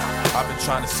 I've been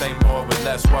trying to say more with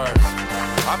less words.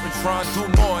 I've been trying to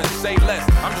do more and say less.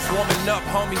 I'm just warming up,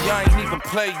 homie, I ain't even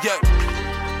played yet.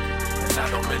 And I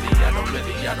don't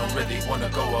really wanna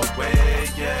go away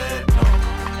yet, no.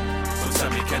 So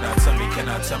tell me, can I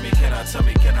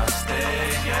stay,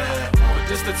 yeah. But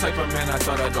this the type of man I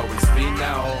thought I'd always be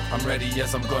now. I'm ready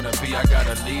as I'm gonna be, I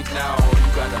gotta leave now.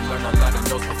 You gotta learn a lot of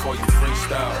notes before you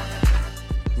freestyle.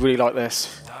 Really like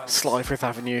this. Sly Fifth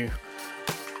Avenue.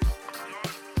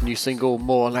 New single,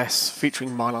 More or Less,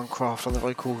 featuring Mylon Craft on the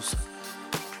vocals.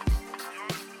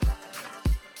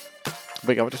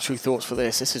 Big up to True Thoughts for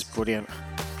this. This is brilliant.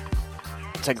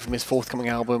 Taken from his forthcoming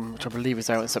album, which I believe is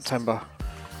out in September.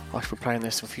 I should be playing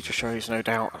this in future shows, no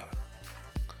doubt.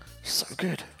 So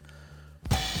good.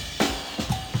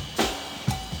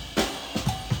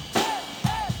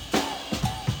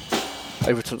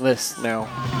 Over to this now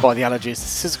by The Allergies.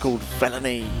 This is called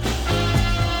Felony.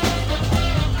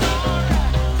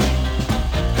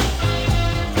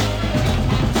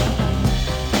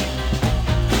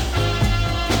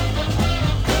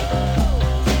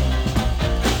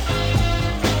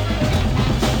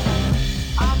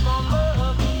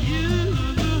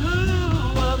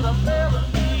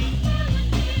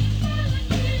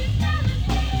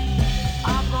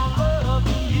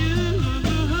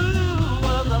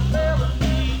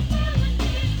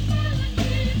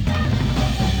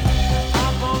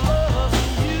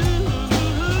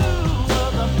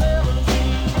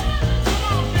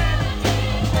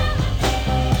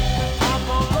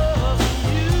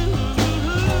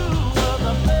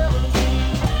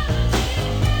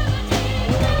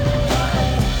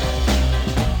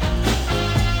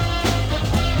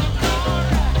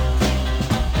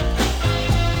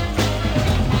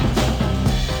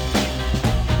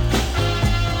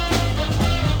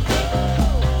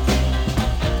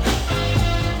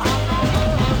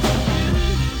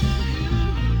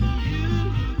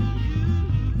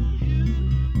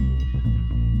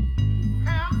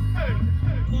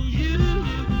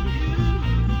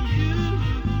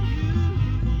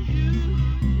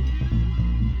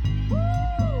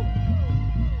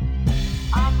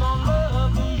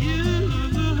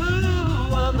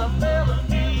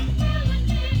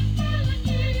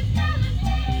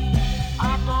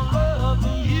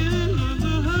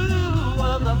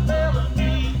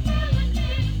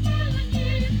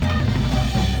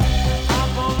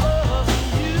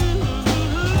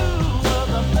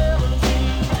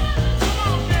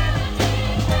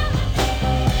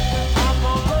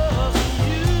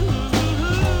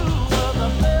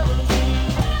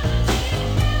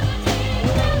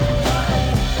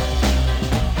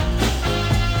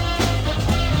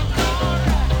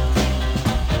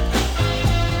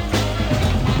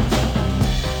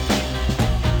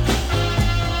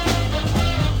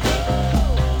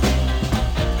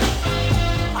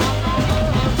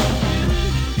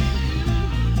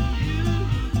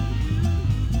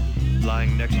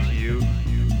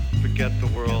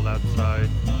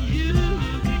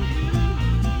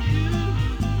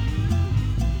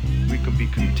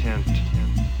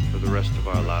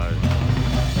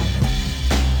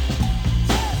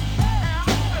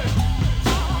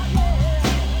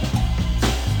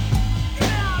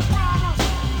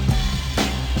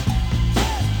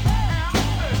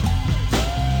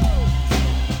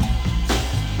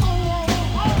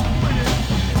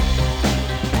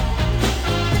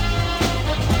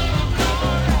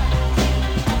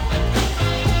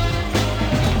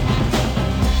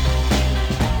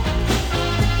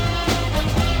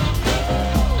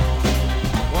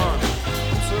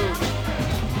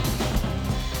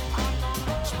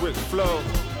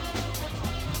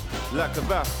 Lack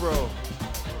of afro.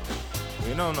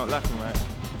 You know I'm not laughing, right?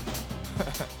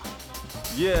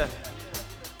 Yeah.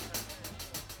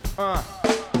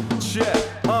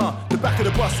 The back of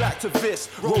the bus activist,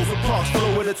 Rosa Parks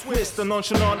flow with a twist, a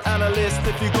nonchalant analyst.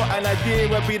 If you got an idea,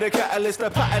 we'll be the catalyst, the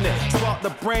pattern it. Spark the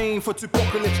brain for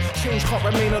apocalypse. Change can't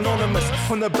remain anonymous.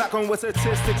 On the background where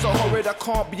statistics are horrid, I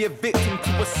can't be a victim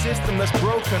to a system that's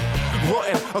broken,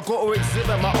 rotten. I got to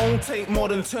exhibit my own take,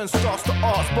 modern turn starts to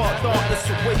art, spark darkness,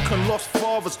 awaken lost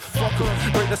fathers. Fuck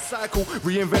 'em, break the cycle,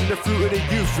 reinvent the fruit of the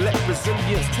youth. Let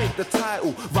resilience take the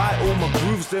title. Vital, my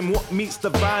grooves, then what meets the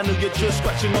vinyl? You're just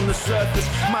scratching on the surface.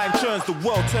 Mind churns, the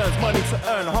world turns, money to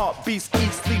earn. Heart beats,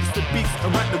 eat, sleeps the beats,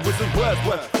 and write the wizard words.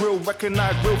 Worth real,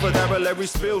 recognize real, vocabulary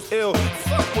spills ill.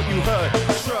 Fuck what you heard,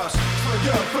 trust. For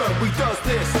your firm, we does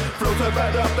this. Float her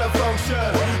back up the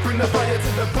function. Bring the fire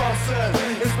to the person.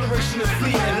 Inspiration is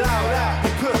fleeting, loud out. We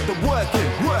put the work in,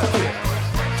 work it.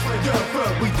 For your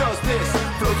firm, we does this.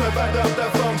 Float her back up the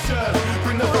function.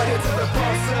 Bring the fire to the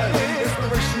person.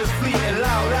 Inspiration is fleeting,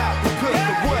 loud out. We put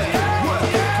the work in, work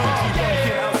it.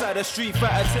 The street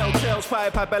fighter, telltales,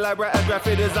 pipe, elaborate and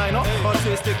graphic designer.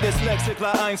 Artistic, dyslexic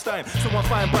like Einstein. Someone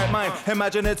find bright mind,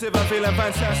 imaginative, I'm feeling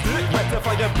fantastic.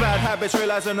 Rectify your bad habits,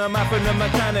 realizing the math and the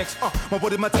mechanics. My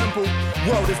body, my temple,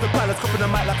 world is the palace. Cupping the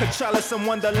mic like a chalice and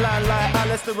wonderland like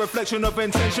Alice. The reflection of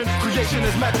intention, creation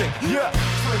is magic. Yeah,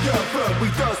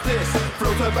 we does this.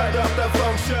 Float her back up the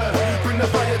function. Bring the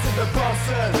fire to the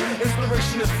person.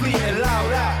 Inspiration is fleeting,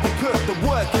 loud out. We put the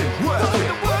work in, work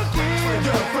it.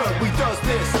 We does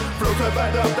this. Float her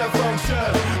back up that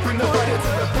function. Bring the fire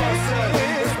to the person.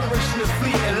 Inspiration is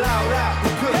fleeting, loud out. We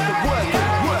put the work in,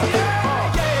 work it.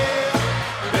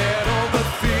 Bet on the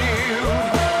field,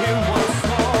 it was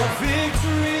small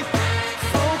victory.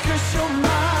 Focus your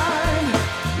mind,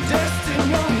 destine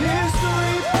your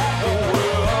history. The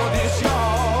world is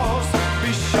yours.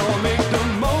 Be sure make the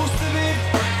most of it.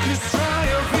 'Cause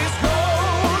triumph is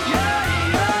gold.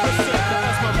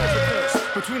 That's my residence.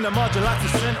 Between the margin like a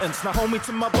sentence. Now hold me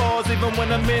to my bars even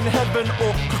when I'm in heaven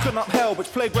or cooking up hell.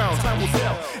 Which playground time will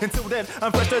tell. Until then,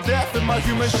 I'm fresh to death in my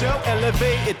human shell.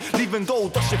 Elevated, leaving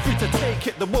gold, dust, you're free to take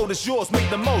it. The world is yours, make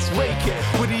the most, rake it.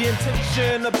 With the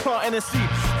intention of planting a seed.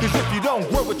 'Cause if you don't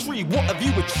grow a tree, what have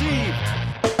you achieved?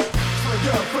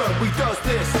 Your firm, we does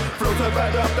this. Float her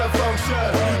back up the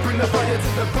function. Bring the fire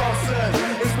to the person.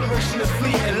 Inspiration is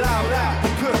fleeting, loud out. We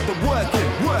put the work in,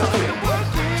 work it.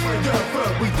 Your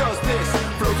firm, we does this.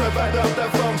 Float her back up the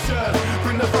function.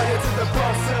 Bring the fire to the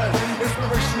person.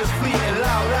 Inspiration is fleeting,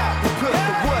 loud out. We put the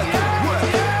work in, work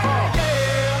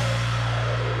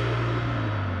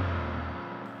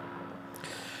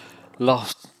it.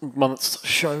 Last month's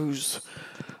show's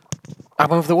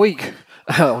album of the week.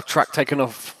 Track taken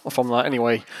off from that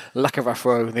anyway. Lack of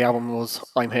Afro. The album was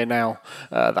I'm Here Now.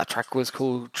 That track was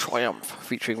called Triumph,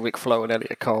 featuring Rick Flo and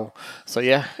Elliot Cole. So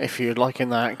yeah, if you're liking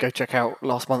that, go check out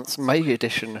last month's May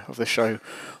edition of the show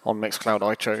on Mixcloud,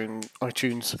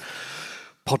 iTunes,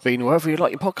 Podbean, wherever you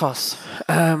like your podcasts.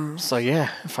 So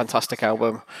yeah, fantastic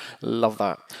album. Love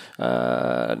that.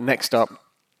 Next up,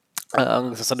 I'm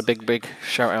going to send a big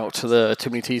shout out to the Too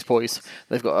Many Teas boys.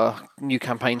 They've got a new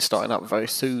campaign starting up very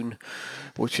soon,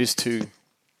 which is to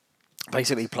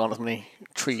basically plant as many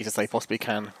trees as they possibly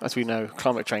can. As we know,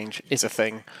 climate change is a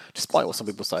thing. Despite what some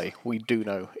people say, we do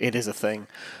know it is a thing,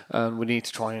 and we need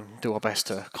to try and do our best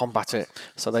to combat it.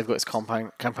 So they've got this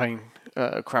crowdfunding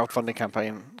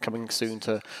campaign coming soon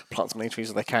to plant as many trees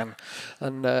as they can.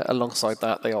 And alongside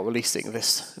that, they are releasing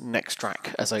this next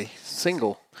track as a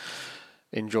single.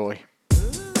 Enjoy.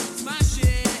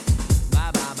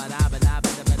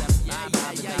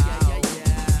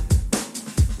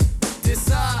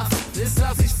 This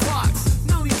stuff is fucked.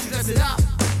 No need to dress it up.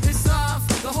 This stuff,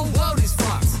 the whole world is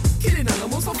fucked. Killing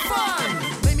animals for fun.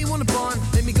 Make me wanna bond,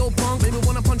 make me go punk, make me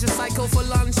wanna punch a psycho for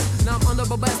lunch. Now I'm under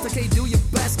my best, okay, do your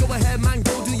best. Go ahead, man,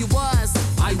 go do your worst.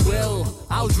 I will,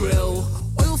 I'll drill.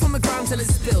 Oil from the ground till it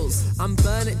spills. I'm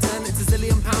burn it, turn it to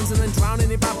zillion pounds and then drown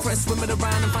in it. Bad press, swim it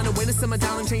around and find a way to simmer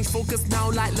down and change focus now.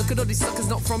 Like, look at all these suckers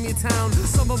not from your town.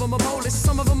 Some of them are Polish,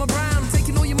 some of them are brown.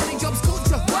 Taking all your money, jobs,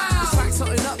 culture, wow. This track's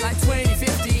hotting up like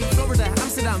 2050. Florida,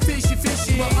 Amsterdam, fishy.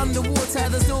 But underwater,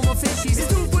 there's no more fishies. It's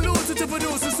too polluted to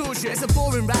produce a sushi. It's a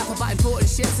boring rap about important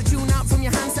shit. So tune out from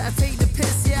your handset, I take the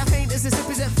piss. Yeah, paint is a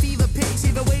represent fever pitch.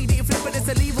 Either way that you flip it, it's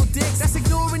a legal dicks. That's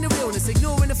ignoring the realness,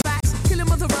 ignoring the facts. Killing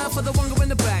Mother Earth for the one go in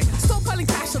the bank. Stop piling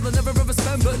cash that they'll never ever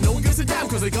spend, but no one gives a damn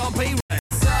cause they can't pay rent.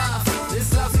 This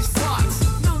stuff is fucked.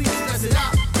 No need to dress it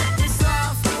up. This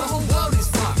stuff, the whole world is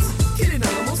fucked. Killing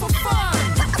animals for fun.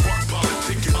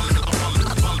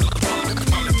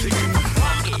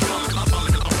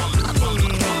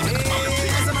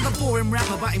 There's another boring rap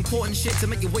about important shit to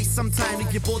make you waste some time.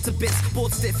 Leave you bored to bits,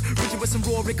 bored stiff, rigid with some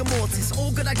raw rigor mortis.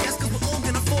 All good, I guess, cause we're all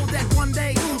gonna fall dead one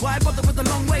day. Why bother with the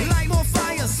long way? Light more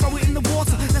fires, throw it in the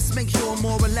water. Let's make sure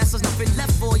more or less there's nothing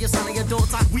left for your son or your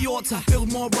daughter. We ought to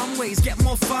build more runways, get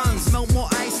more funds, melt more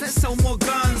ice, let's sell more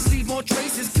guns, leave more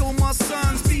traces, kill more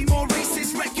sons, be more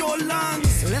racist, wreck your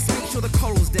lungs. Let's make sure the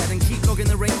coral's dead and keep logging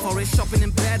the rainforest, shopping in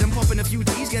bed and popping a few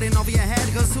D's, getting over your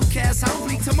head. Cause who cares how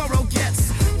bleak tomorrow gets?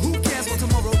 Who cares what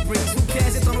tomorrow brings? Who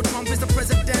cares if Donald Trump is the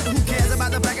president? Who cares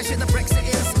about the bag of shit that Brexit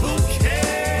is? Who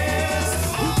cares?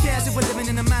 Who cares if we're living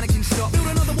in a mannequin shop? Build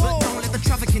another wall. But don't let the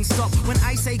trafficking stop. When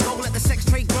I say go, let the sex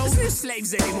trade grow. There's no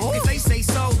slaves anymore. If they say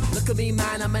so. Look at me,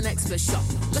 man, I'm an expert shop.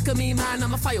 Look at me, man,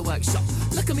 I'm a fireworks shop.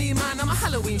 Look at me, man, I'm a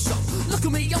Halloween shop. Look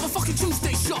at me, I'm a fucking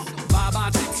Tuesday shop. Buy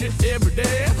cheap shit every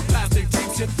day. Plastic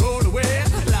cheap shit thrown away.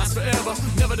 Last forever,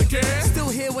 never decay. Still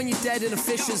here when you're dead in a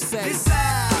fisher's face.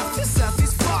 This earth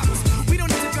is fucked. We don't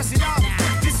need to dress it up.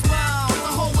 This world,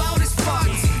 the whole world is fucked.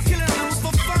 Killing animals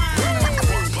for fun.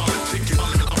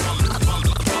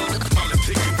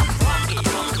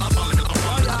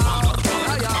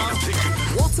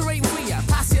 Water ain't free,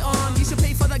 pass it on. You should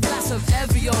pay for the glass of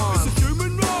Evian. It's a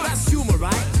human right. That's humour,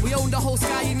 right? We own the whole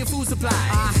sky in your food supply.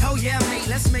 Hell yeah, mate,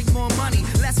 let's make more money.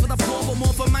 Less for the poor, but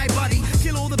more for my buddy.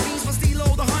 Kill all the bees, but steal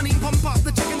all the honey. Pump up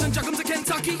the chickens and chuck them to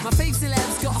Kentucky. My fave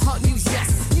celebs got hot news, yes.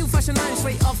 New fashion line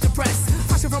straight off the press.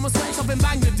 Fashion from a sweatshop in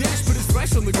Bangladesh, but it's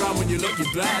fresh on the ground when you look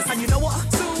your best. And you know what?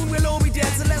 Soon we'll all be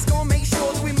dead, so let's go and make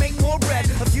sure that we make more bread.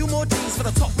 A few more D's for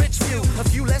the top rich few. A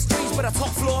few less trees, but a top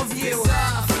floor view.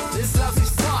 This love is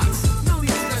fucked. No need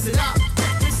to dress it up.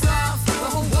 This love, the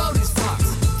whole world is fucked.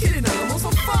 Killing animals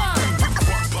for fun.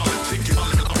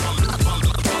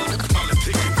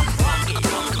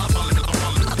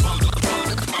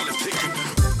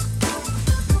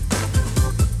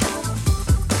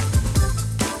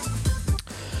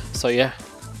 So yeah,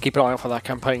 keep an eye out for that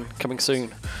campaign coming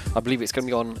soon. I believe it's going to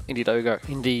be on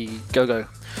Indiegogo.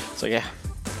 So yeah,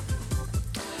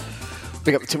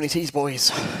 big up the Too Many Teas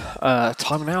boys.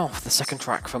 Time now for the second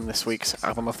track from this week's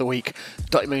album of the week,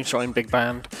 Dirty Moonshine Big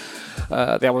Band.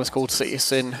 The album is called City of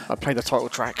Sin. I played the title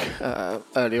track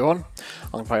earlier on.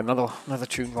 I'm going to play another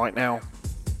tune right now.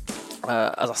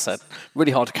 As I said,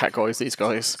 really hard to categorise these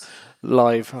guys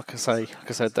live. Like I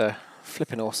said, they're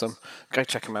flipping awesome. Go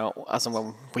check them out as and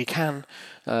when we can.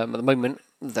 At the moment,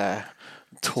 their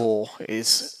tour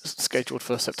is scheduled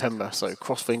for September, so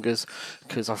cross fingers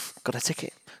because I've got a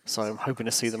ticket. So I'm hoping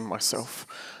to see them myself.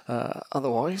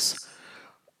 Otherwise,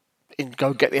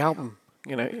 go get the album.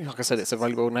 You know, like I said, it's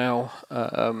available now.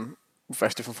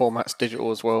 Various different formats,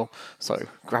 digital as well. So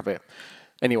grab it.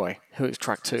 Anyway, here is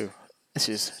track 2. This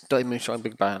is Dirty Moonshine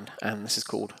Big Band, and this is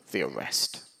called The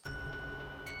Arrest.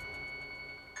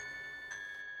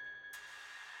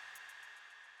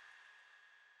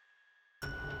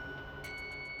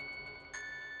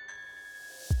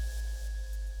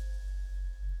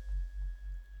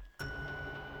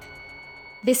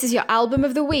 This is your album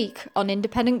of the week on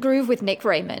Independent Groove with Nick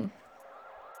Raymond.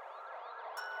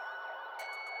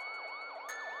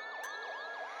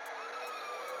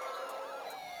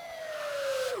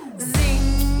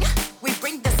 Zing, we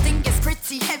bring the sting, it's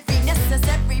pretty heavy,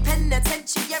 necessary,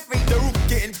 penitentiary. They're all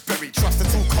getting very trust,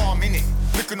 it's all calm in it.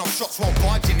 Looking off shots while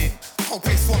barging it. Whole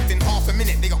place swamped in half a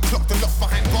minute. They got clocked and locked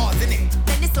behind bars in it.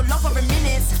 Then it's all over a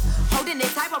minute. Holding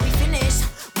it tight while we finish.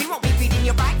 We won't be reading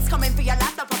your rights, coming for your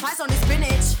life, the pies on this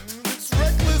spinach. It's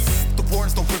reckless. The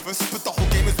warrants don't with us, but the whole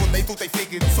game is what they thought they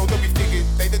figured. So that we figured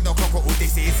they didn't know what all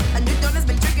this is. A new dawn has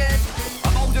been triggered.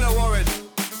 I'm holding a warrant,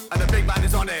 and the big man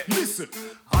is on it. Listen,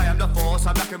 I am the force,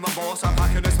 I'm backing my boss, I'm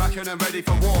hacking and smacking and ready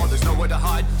for war. There's nowhere to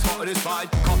hide, spotted is fine,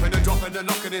 coughing and dropping and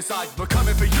knocking inside. We're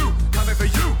coming for you, coming for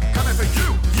you, coming for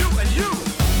you, you and you.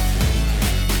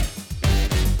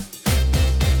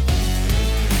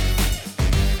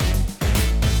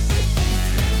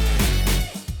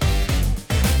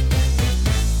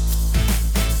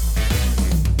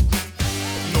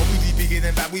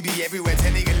 We be everywhere,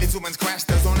 telling a little man's crash.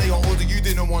 There's only your order, you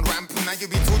didn't want ramp. Now you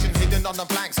be tortured, hidden on the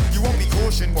flanks. You won't be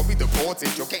cautioned, won't be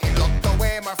deported. You're getting locked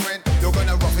away, my friend. You're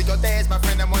gonna rough it, your days, my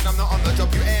friend. And when I'm not on the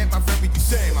job, you ain't my friend. What you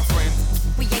say, my friend?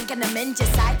 We ain't gonna mend your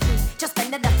psyche. Just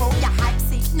spend the phone, your hype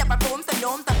seat. Never forms the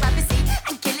norms of privacy.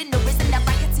 And killing the reason the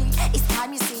variety. It's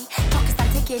time, you see. Clock is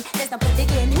not ticking, there's no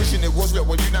digging. Wishing it was real,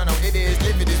 well, you now know it is.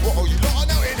 Living is what all you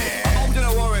lot know it is. I'm holding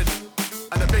a warrant,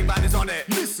 and the big man is on it.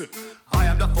 Listen, I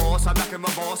am the force, I'm backing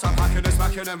my boss, I'm hacking and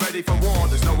smacking and ready for war.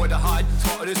 There's nowhere to hide,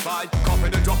 spotted is fine,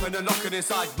 coughing and dropping and knocking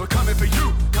inside. We're coming for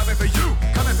you, coming for you,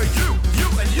 coming for you, you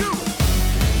and you.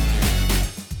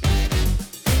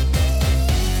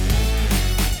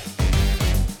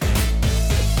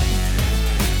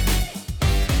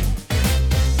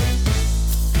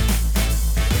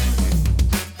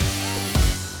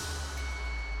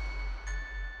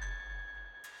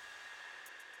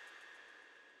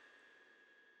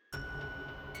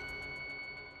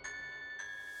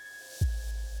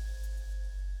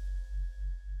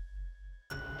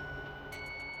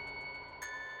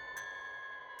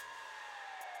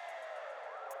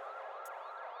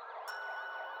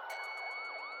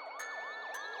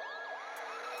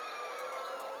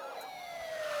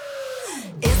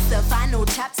 the final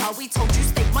chapter. We told you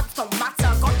statements don't matter.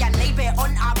 Got your neighbor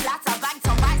on our platter. Back to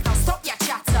right, now stop your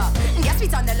chatter. Guess we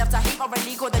done the love to hate more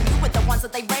illegal than you with the ones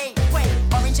that they rate. Wait,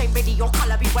 orange ain't really your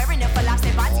colour. Be wearing it for life,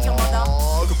 say bye to your mother.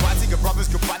 Oh, goodbye to your brothers,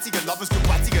 goodbye to your lovers,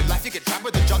 goodbye to your life. You get trapped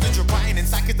with the judges, you're biting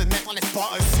inside cause the neck on its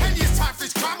butters. 10 years time for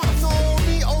this crime on the floor.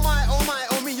 Me, oh my, oh my,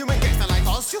 oh me, you ain't gangster like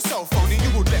us. You're so phony, you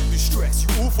would let me stress. You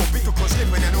all for bigger cause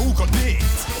living and all got nicked.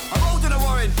 I'm holding a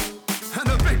warrant, and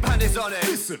the big band is on it.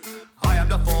 Listen, I am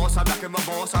the force, I'm back in my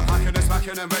boss. I'm hacking and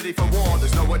smacking and ready for war.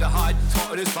 There's nowhere to hide,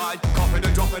 totting is fine. Coughing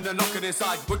and dropping and knocking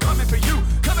inside. We're coming for you,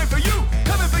 coming for you,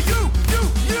 coming for you,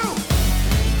 you.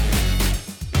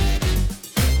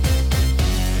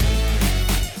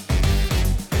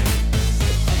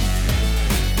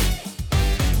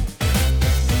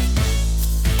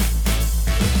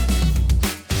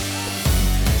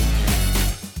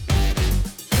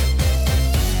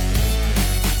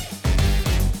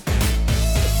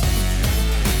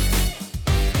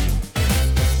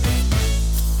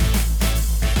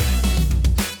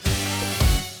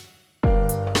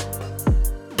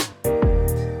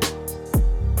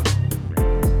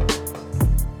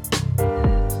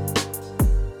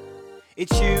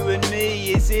 It's you and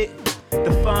me, is it?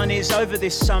 The fun is over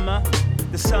this summer.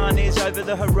 The sun is over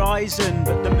the horizon,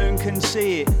 but the moon can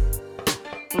see it.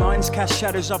 Blinds cast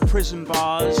shadows off prison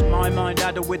bars. My mind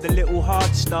addled with the little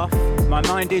hard stuff. My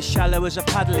mind is shallow as a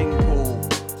paddling pool.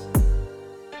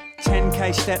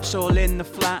 10k steps all in the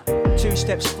flat. 2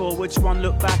 steps forwards, 1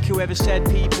 look back. Whoever said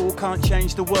people can't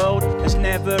change the world has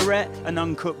never ate an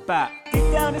uncooked bat.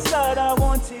 Deep down inside I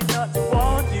wanted not to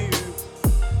want you.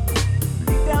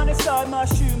 Down inside my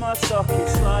shoe, my sock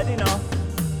is sliding off.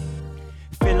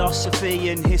 Philosophy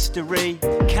and history.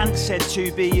 Kant said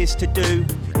to be is to do.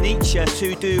 Nietzsche,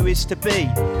 to do is to be.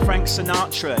 Frank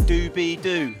Sinatra,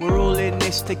 do-be-do. We're all in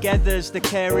this together's the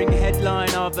caring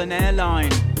headline of an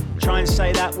airline. Try and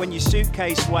say that when your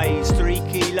suitcase weighs 3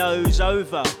 kilos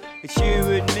over. It's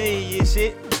you and me, is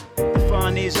it? The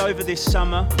fun is over this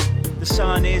summer. The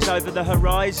sun is over the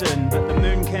horizon, but the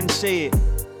moon can see it.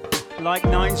 Like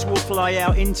nines will fly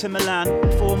out into Milan,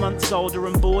 4 months older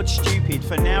and bored stupid.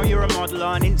 For now you're a model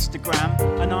on Instagram,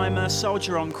 and I'm a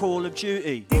soldier on Call of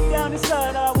Duty. Deep down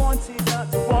inside I wanted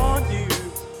not to want you.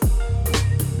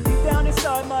 Deep down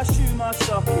inside my shoe, my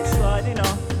sock is sliding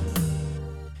off.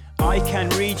 I can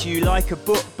read you like a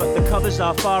book, but the covers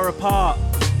are far apart.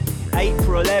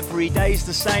 April, every day's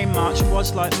the same. March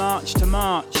was like March to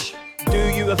March. Do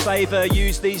you a favour,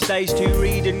 use these days to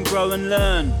read and grow and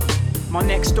learn. My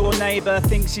next door neighbour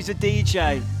thinks he's a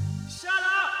DJ. Shut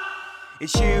up!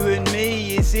 It's you and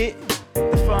me, is it?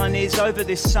 The fun is over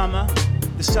this summer.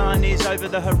 The sun is over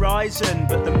the horizon,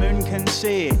 but the moon can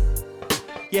see it.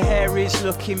 Your hair is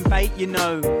looking bait, you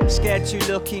know. Scared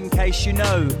to look in case you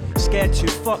know. Scared to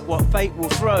fuck what fate will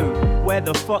throw. Where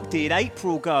the fuck did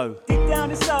April go? Deep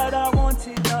down inside I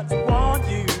wanted not to want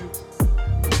you.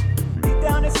 Deep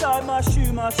down inside my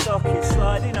shoe, my sock is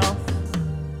sliding off.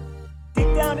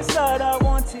 Deep down inside I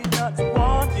wanted not to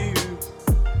want you.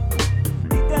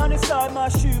 Deep down inside my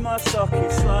shoe, my sock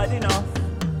is sliding off.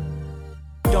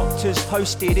 Doctors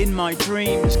posted in my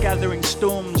dreams, gathering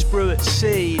storms brew at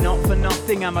sea. Not for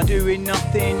nothing am I doing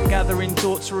nothing, gathering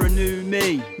thoughts for a new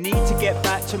me. Need to get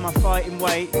back to my fighting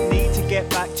weight, need to get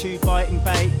back to biting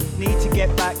bait, need to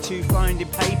get back to finding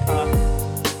paper.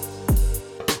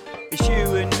 It's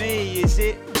you and me, is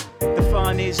it? The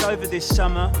fun is over this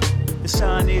summer. The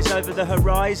sun is over the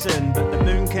horizon, but the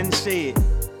moon can see it.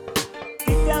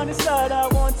 Deep down inside I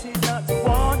wanted not to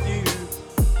want you.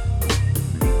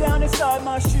 Deep down inside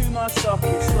my shoe, my sock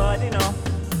is sliding off.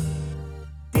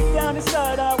 Deep down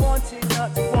inside I wanted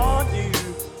not to want you.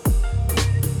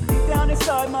 Deep down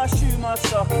inside my shoe, my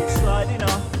sock is sliding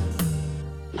off.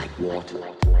 Like water.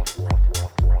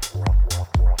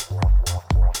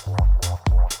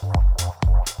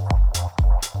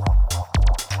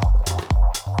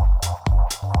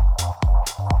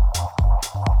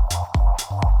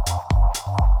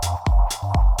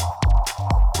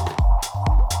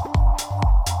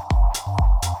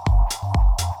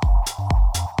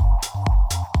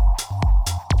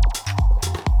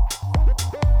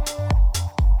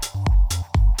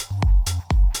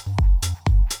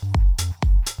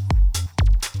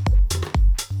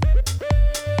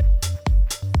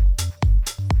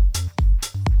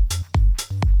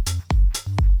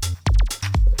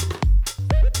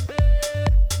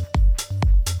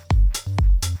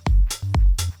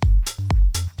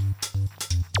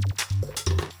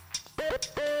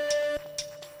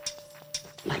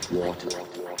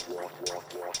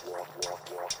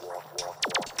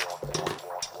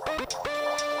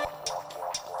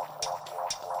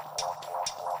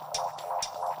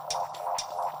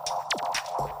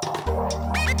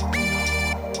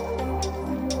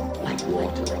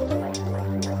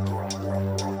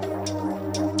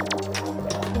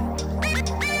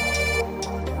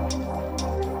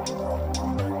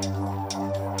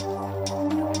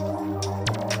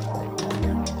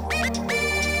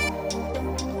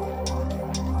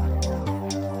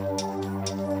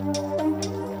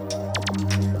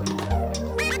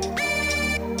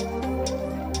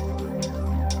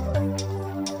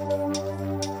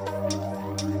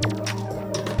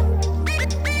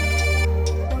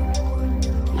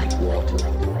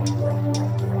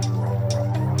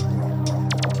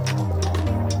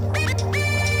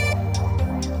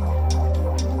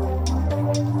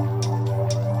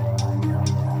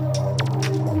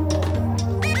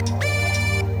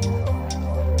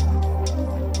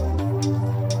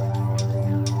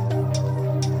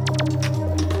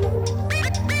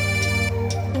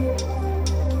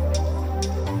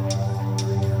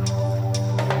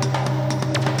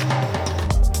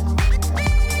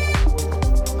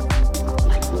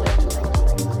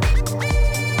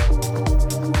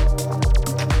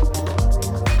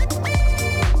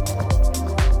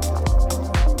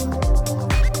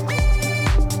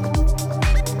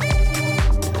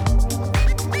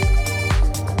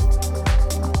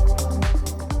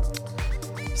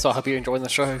 So I hope you're enjoying the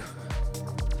show.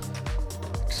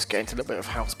 Just get into a little bit of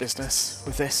house business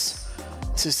with this.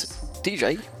 This is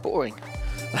DJ Boring.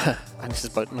 And this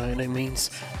is by no means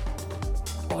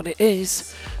what it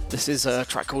is. This is a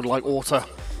track called Like Water.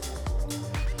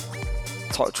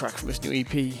 Title track from his new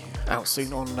EP out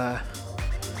soon on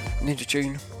Ninja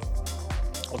Tune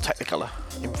or Technicolor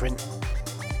imprint.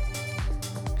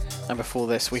 And before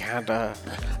this we had The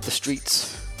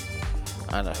Streets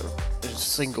and a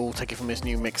single taken from his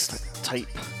new mixed tape.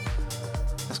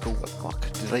 That's called What the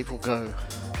Fuck Did April Go?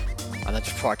 And then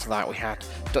just prior to that we had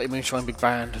Dirty Moonshine Big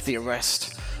Band, The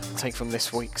Arrest, taken from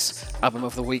this week's Album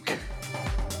of the Week,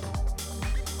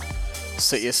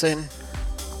 City of Sin.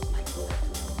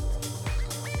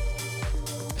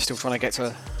 Still trying to get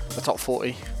to the top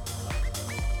 40.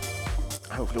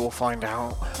 Hopefully we'll find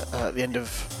out at the end of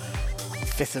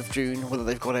 5th of June whether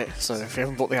they've got it. So if you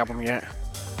haven't bought the album yet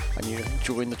and you're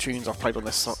enjoying the tunes I've played on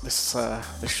this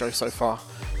show so far,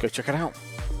 go check it out.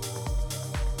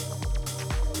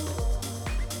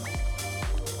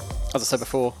 As I said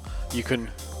before, you can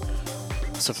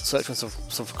search and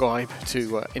subscribe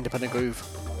to Independent Groove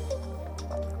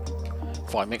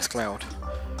via Mixcloud,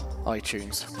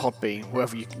 iTunes, Podbean,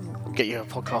 wherever you get your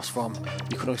podcast from.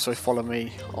 You can also follow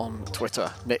me on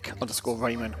Twitter,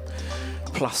 Nick_Raymond.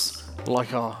 Plus,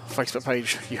 like our Facebook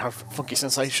page, you have Funky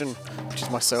Sensation, which is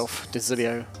myself,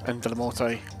 Dizilio, and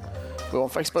Delamorte. We're on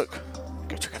Facebook.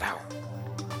 Go check it out.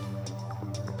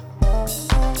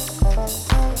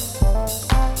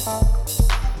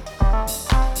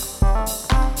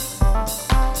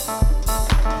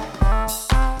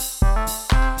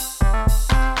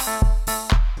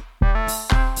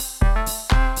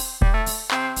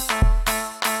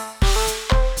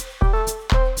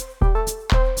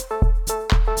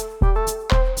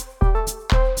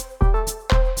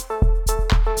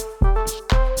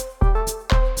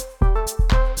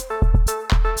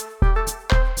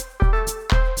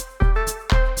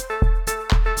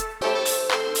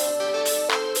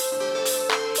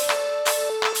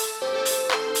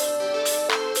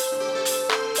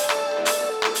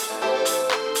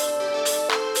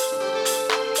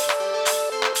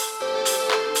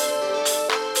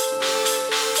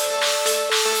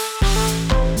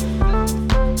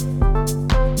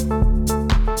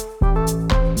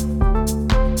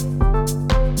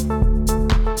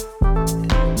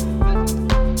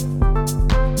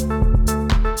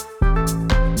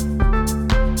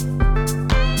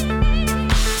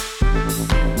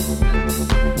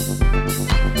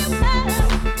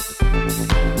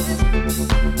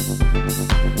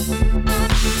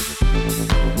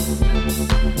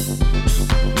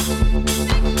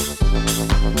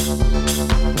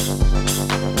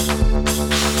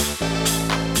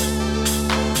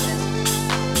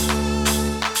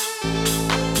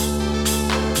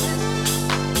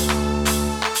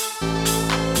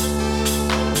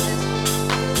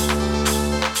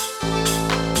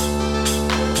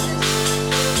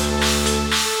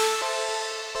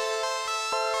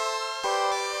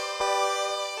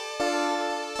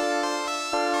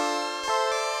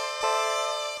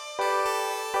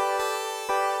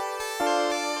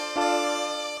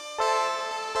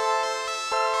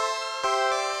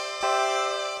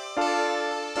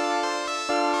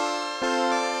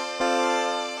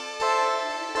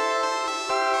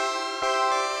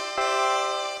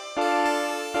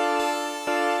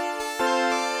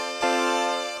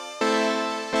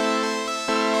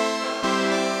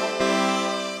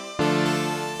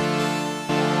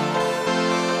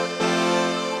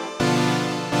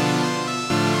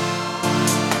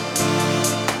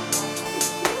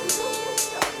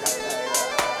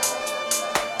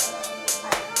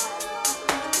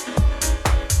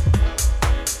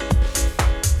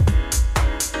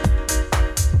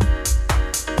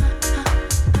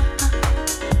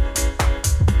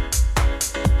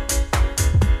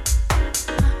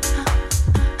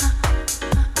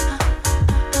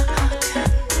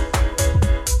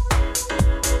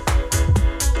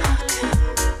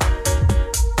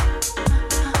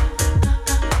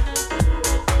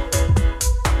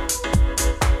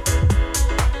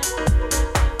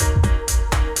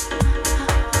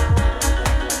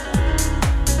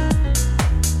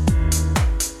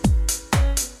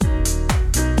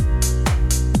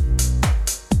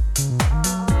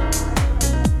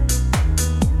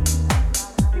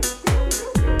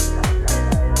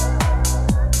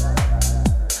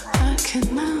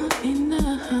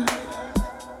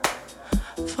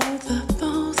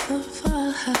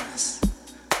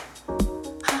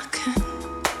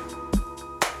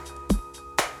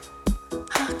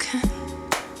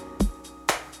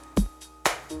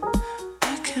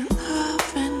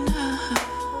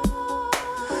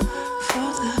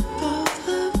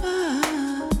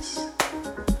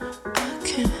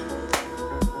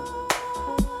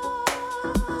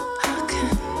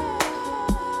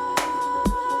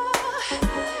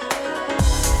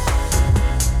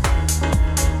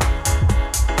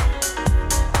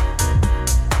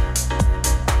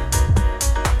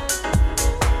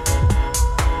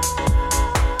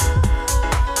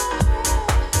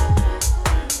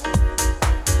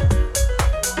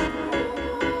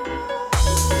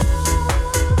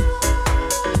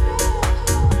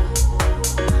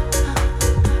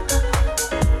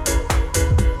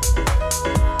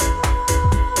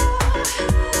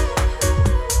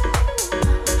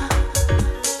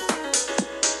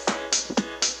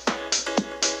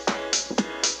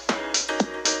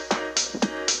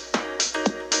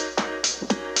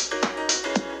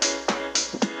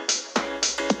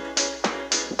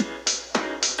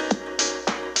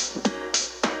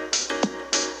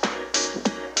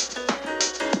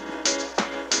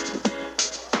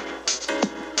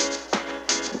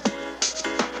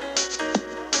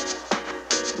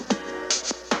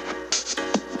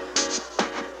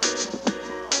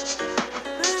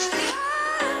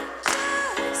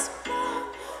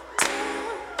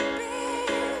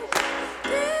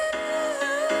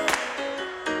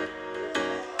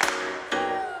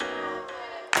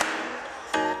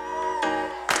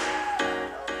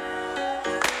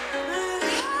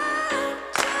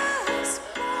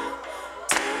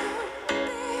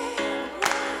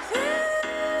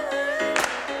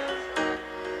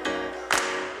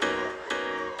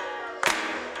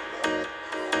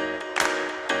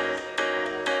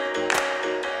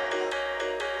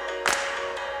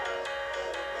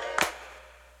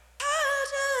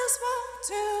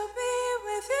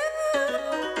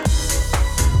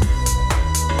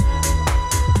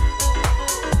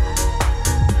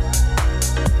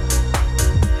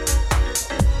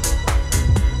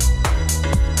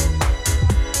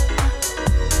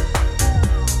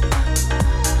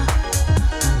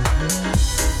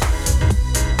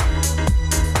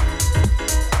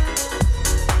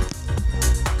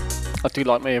 I do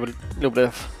like me a little bit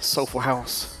of soulful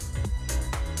house.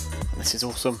 This is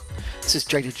awesome. This is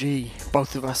Jada G,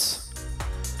 Both of Us.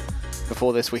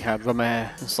 Before this we had Romer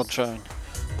and Sunshine,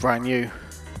 brand new.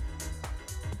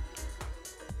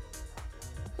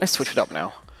 Let's switch it up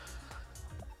now.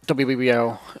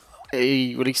 WBBL,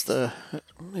 he released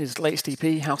his latest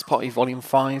EP, House Party Volume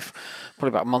 5, probably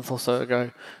about a month or so ago,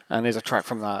 and there's a track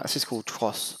from that. This is called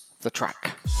Trust the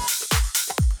Track.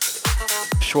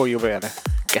 I'm sure you'll be able to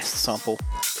guess the sample.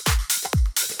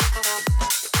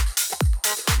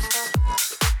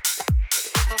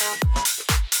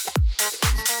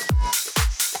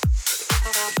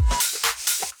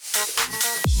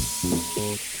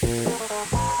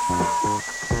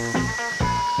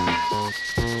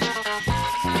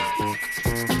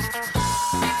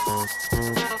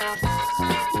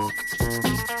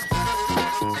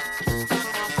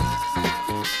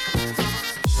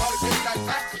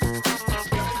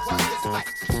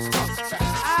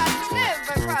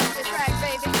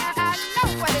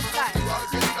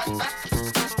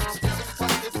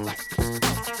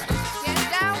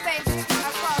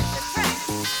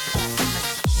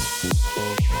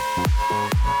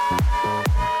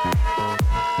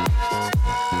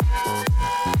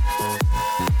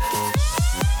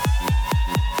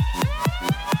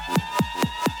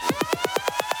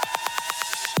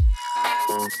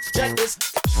 Check this.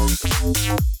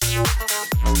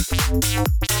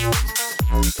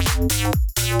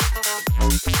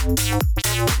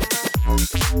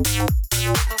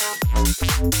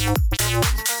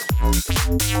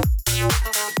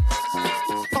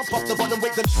 Pump up the bottom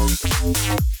with the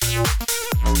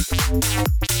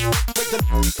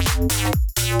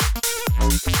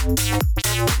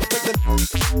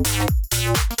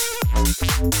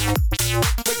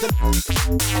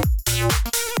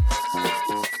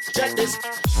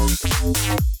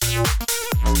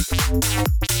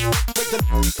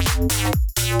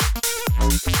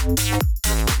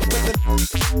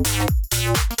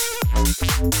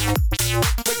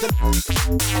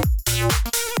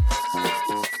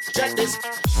check this. Check this.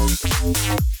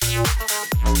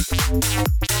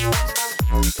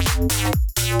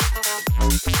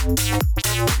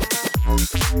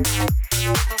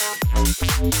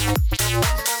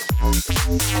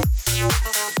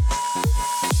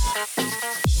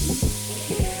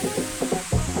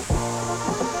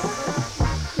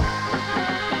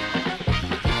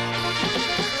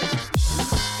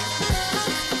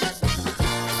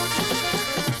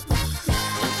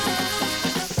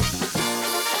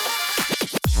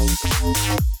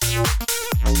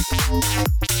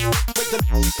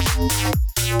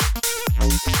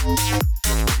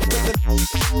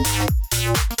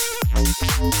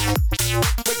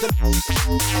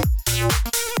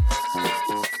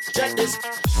 Check this.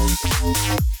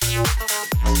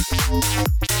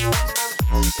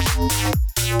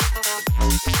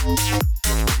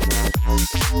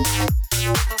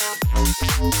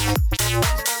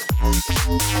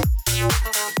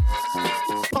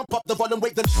 Pump up the volume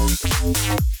with the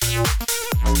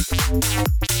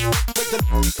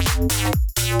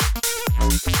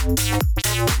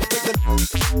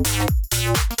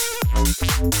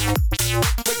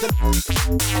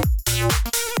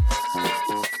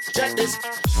check this.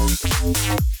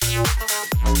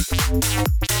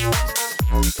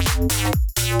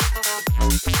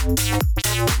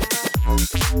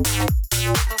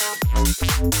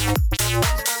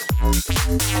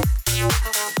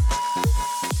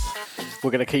 We're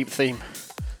going to keep the theme.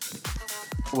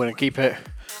 We're going to keep it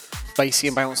bassy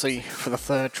and bouncy for the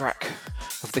third track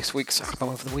of this week's album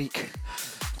of the week.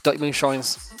 Dirty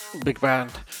Moonshine's big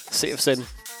band, City of Sin.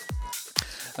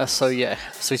 So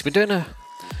he's been doing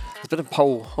there's been a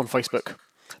poll on Facebook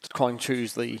to try and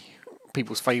choose the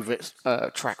people's favourite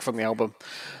track from the album,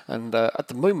 and at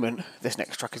the moment this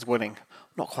next track is winning.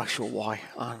 Not quite sure why,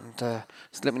 and so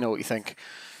let me know what you think.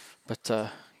 But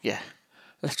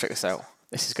let's check this out.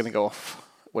 This is going to go off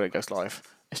when it goes live.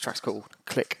 This track's called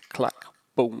Click Clack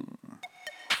Boom.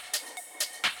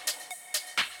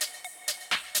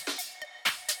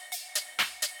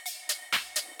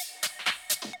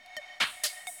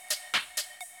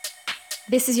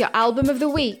 This is your album of the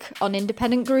week on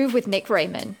Independent Groove with Nick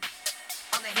Raymond.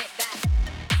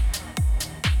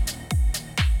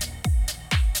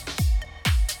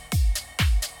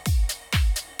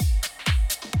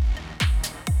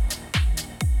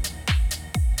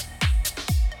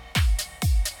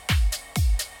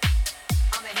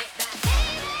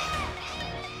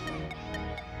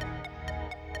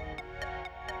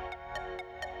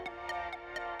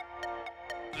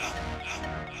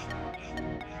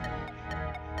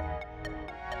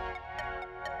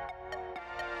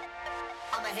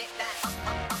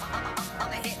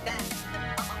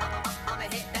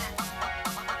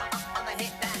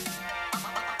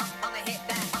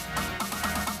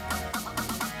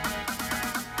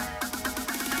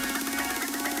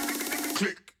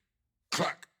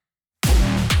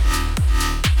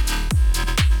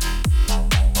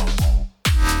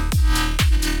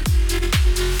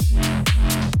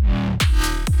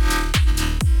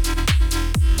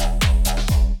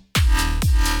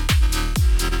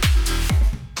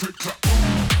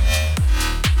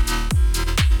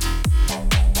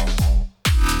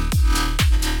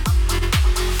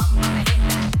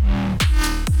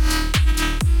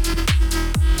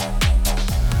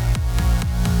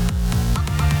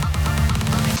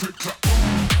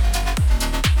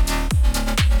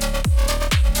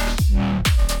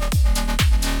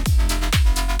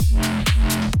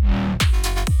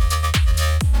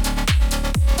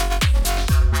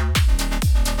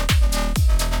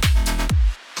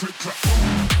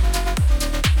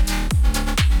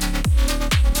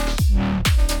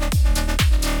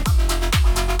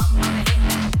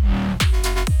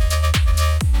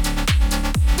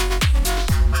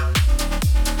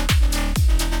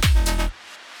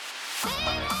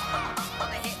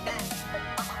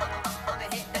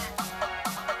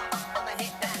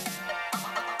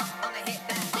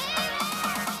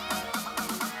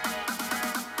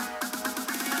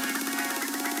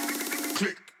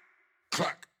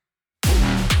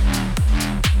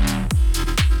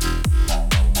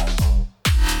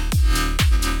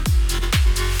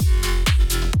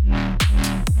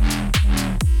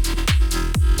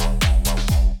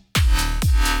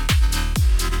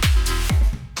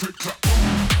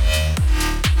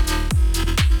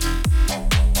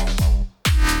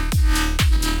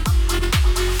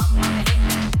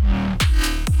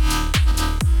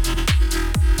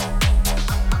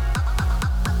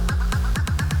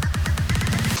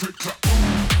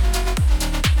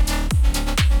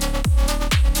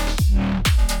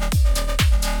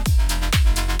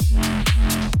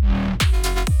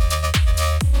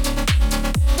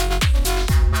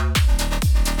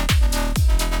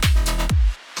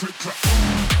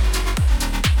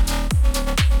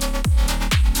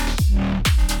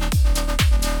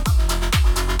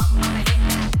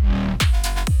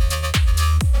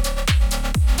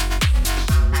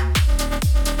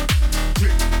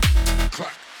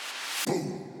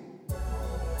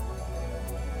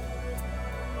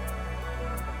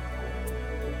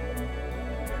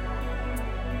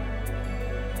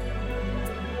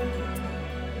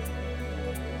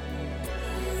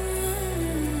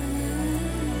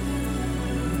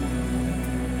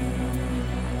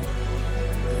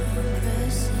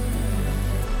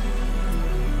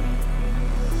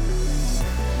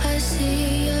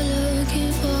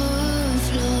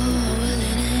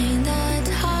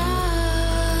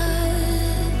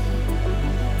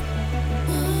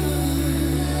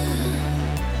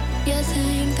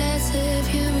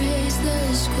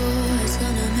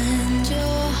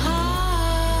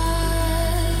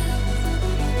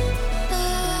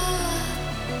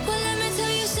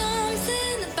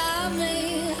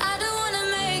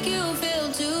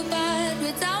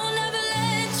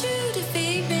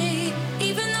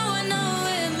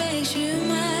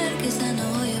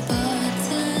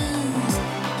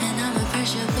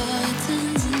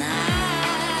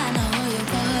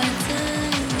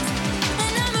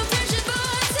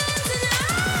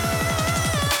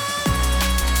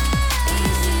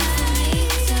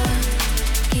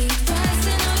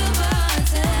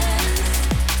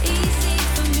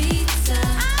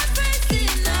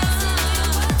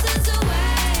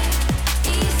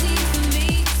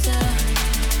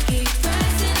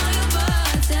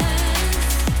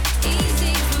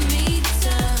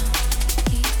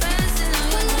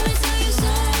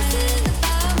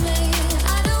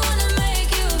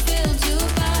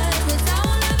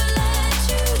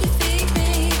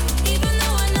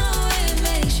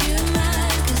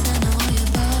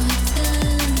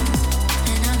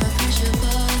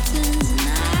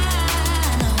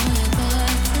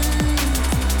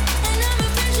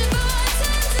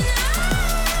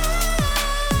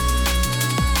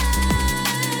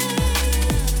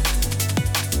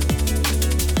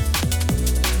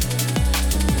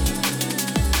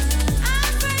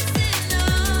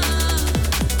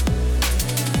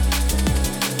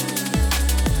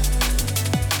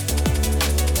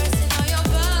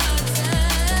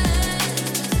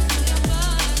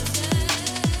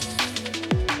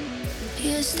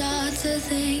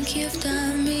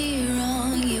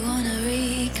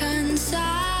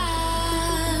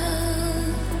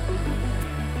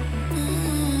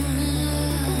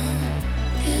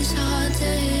 it's hard to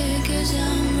hear 'cause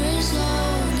I'm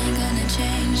resolved. Ain't gonna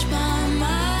change my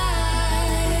mind.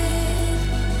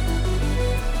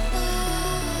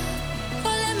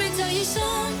 Well, let me tell you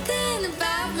something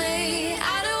about me.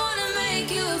 I don't wanna make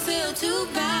you feel too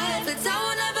bad, but I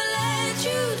will never let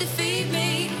you defeat me,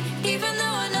 even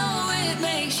though I know it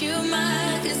makes you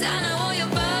mad. 'Cause I know all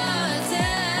your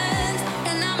buttons,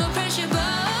 and I'm a pressure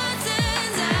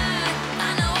buttons. I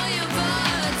know all your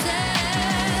buttons,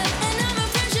 and I'm a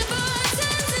pressure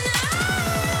buttons.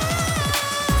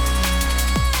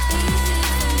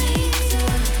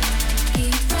 And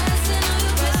keep pressing on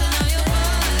your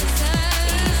buttons.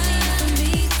 Easy for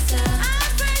me to.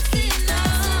 I'm pressing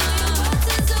all your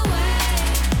buttons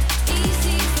away.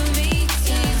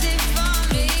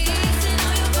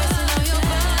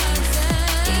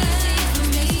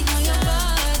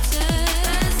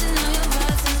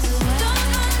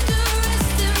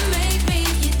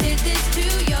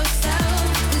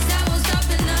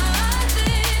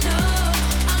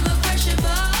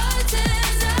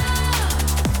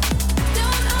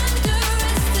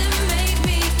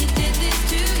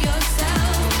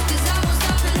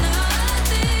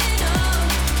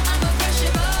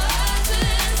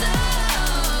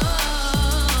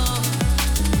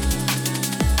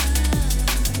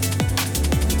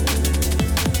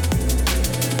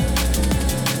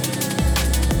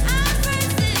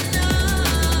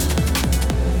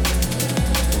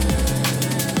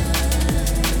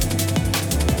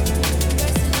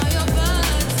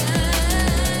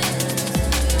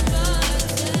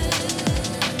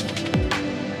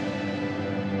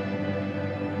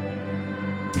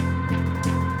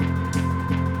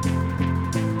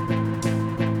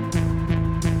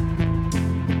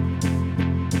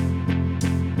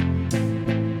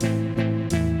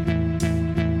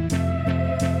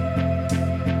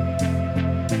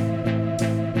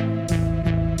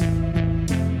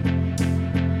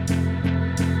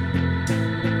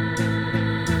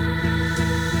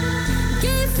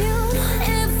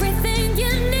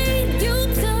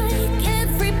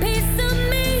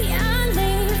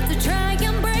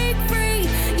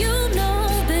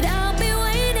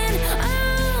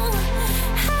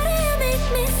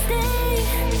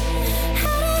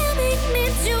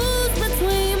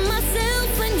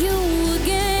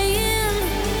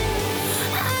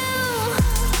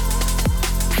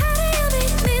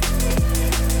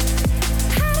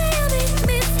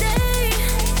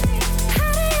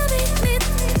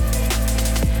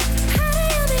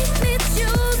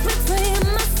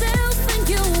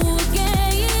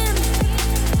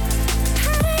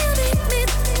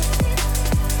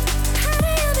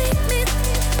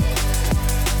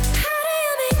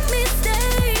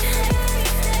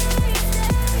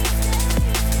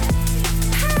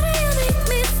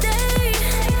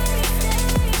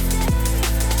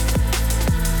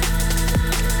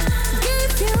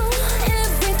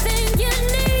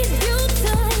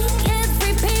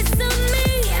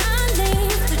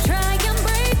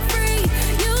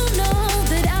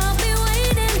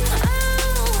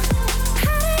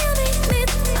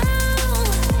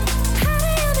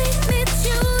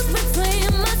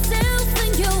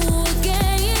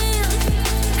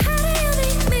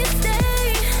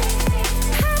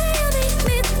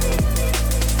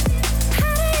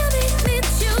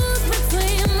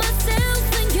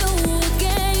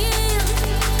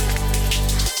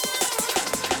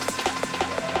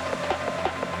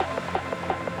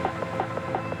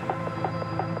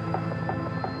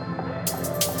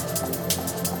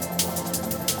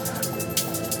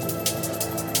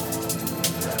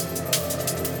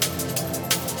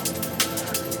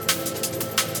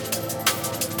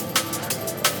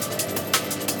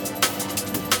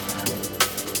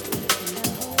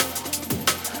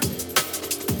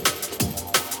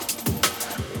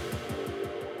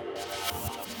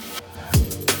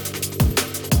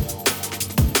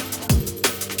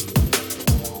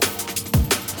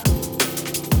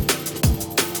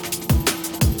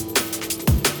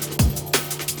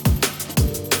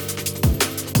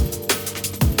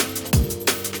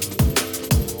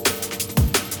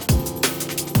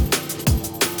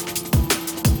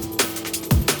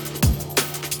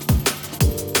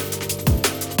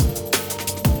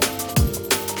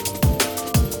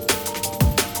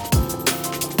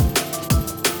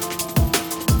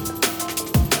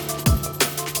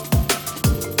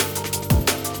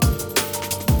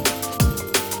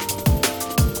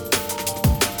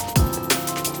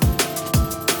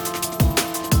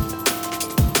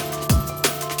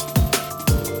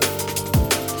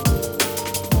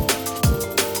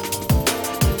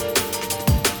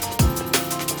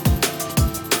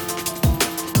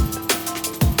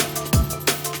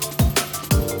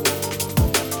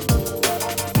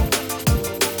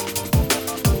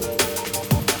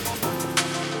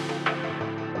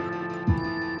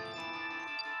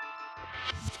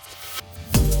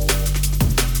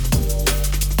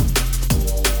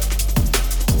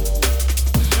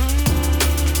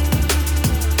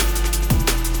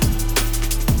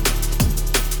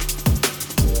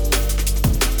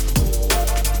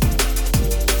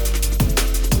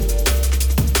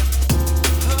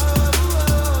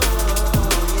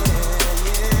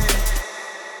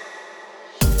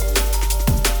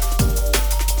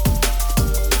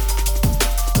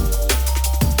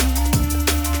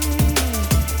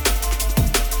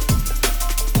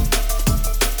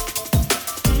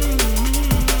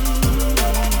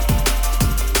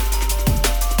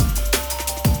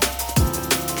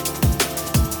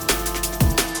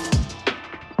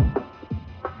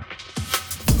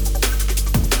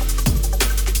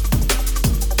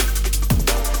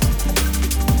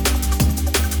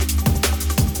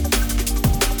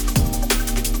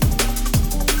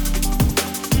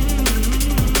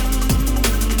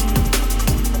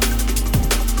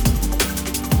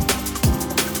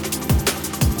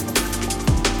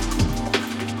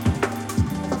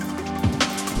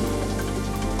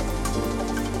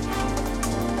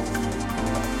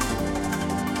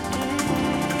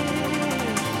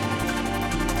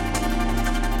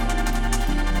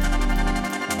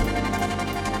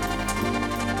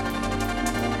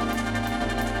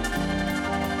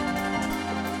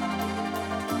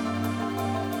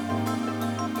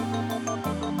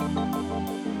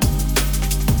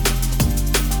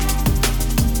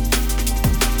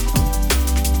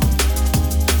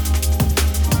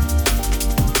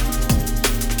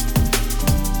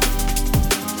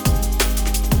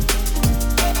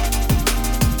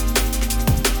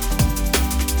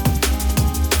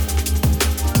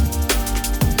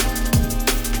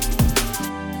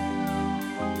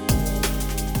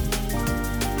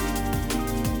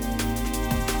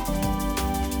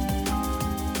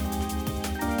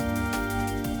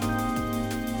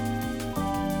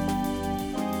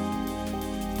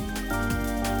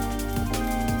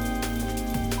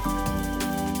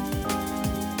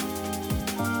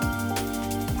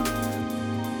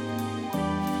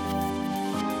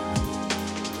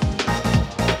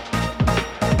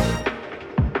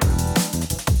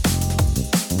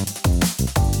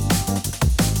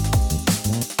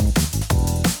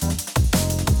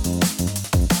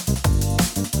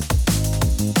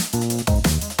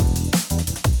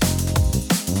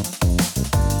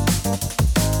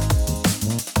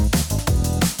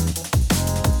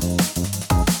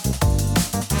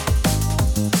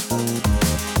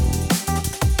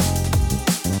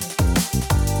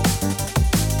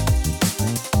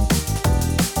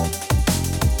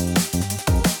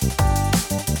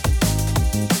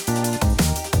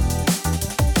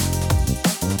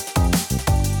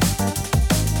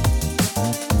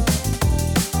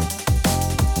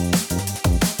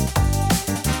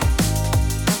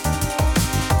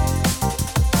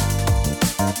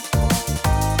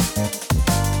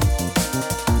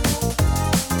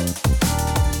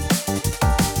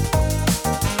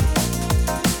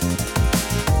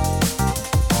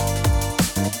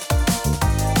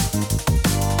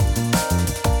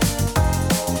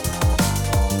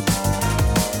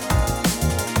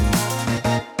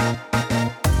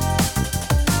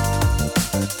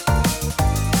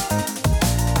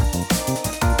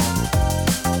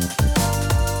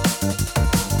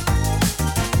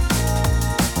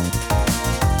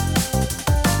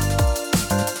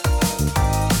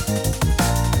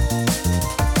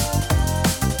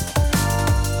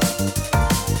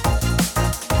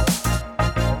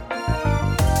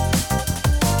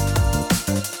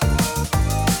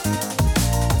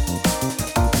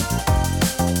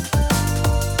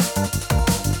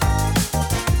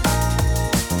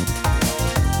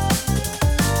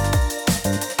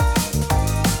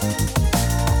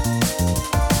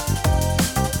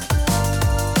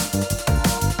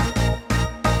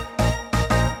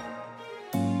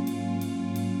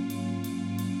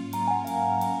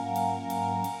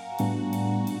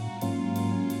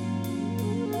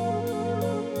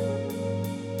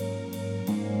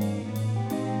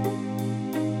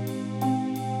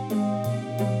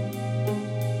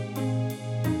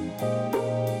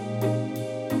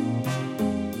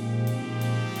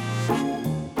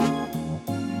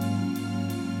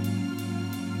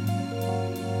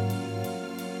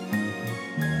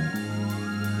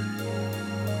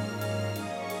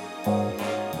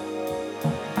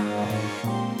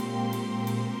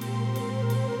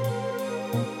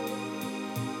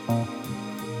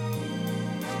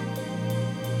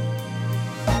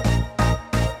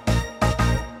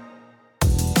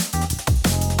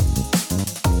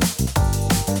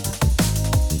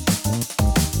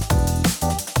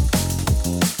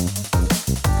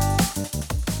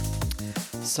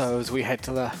 So as we head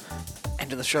to the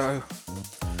end of the show,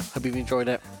 hope you've enjoyed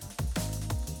it.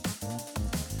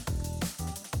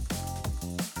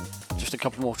 Just a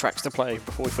couple more tracks to play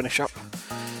before we finish up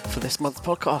for this month's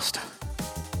podcast.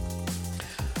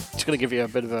 Just going to give you a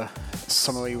bit of a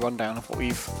summary rundown of what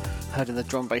we've heard in the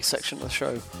drum bass section of the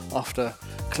show. After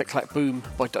Click Clack Boom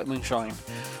by Dirty Moonshine,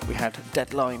 we had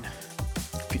Deadline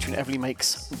featuring Everly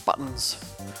Makes Buttons,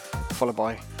 followed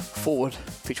by Forward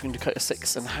featuring Dakota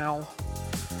 6 and How.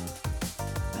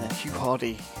 And then Hugh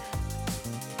Hardy,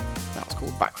 that was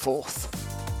called Back Forth.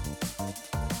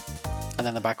 And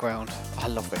then the background, I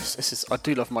love this. I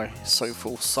do love my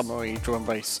soulful, summery drum and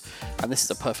bass, and this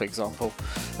is a perfect example.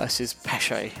 This is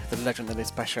Pesce, the legend that is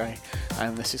Pesce,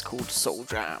 and this is called Soul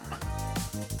Jam.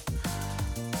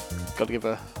 Got to give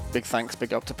a big thanks,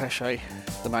 big up to Pesce,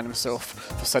 the man himself,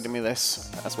 for sending me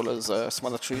this, as well as some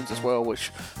other tunes as well,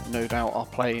 which no doubt I'll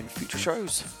play in future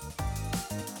shows.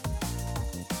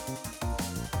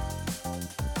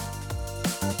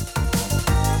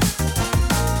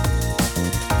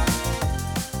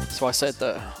 So I said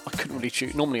that I couldn't really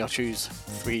choose. Normally I choose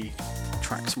 3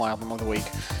 tracks for my album of the week.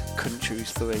 Couldn't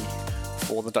choose 3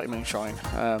 for the Dirty Moonshine.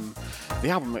 The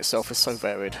album itself is so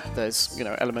varied. There's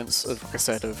elements of, like I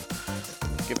said, of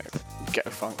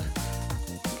ghetto funk,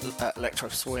 electro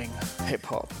swing, hip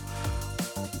hop,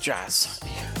 jazz.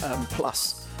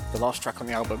 Plus the last track on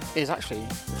the album is actually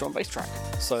a drum and bass track.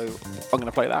 So I'm going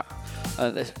to play that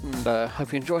and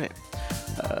hope you enjoy it.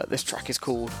 This track is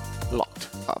called Locked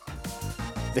Up.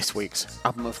 This week's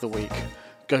album of the week.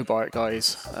 Go buy it,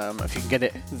 guys. If you can get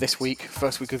it this week,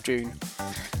 first week of June,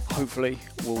 hopefully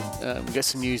we'll get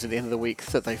some news at the end of the week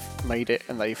that they've made it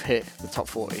and they've hit the top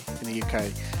 40 in the UK,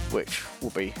 which will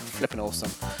be flipping awesome.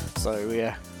 So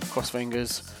yeah, cross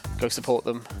fingers, go support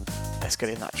them. Let's get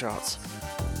in that charts.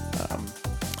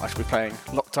 I should be playing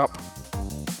Locked Up,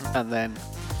 and then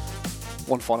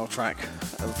one final track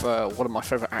of one of my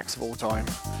favourite acts of all time,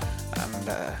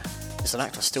 and it's an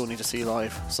act I still need to see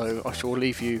live, so I shall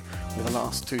leave you with the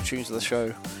last 2 tunes of the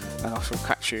show, and I shall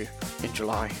catch you in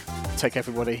July. Take care,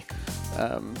 everybody,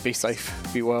 be safe,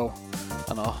 be well,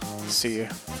 and I'll see you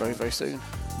very, very soon.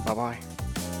 Bye bye.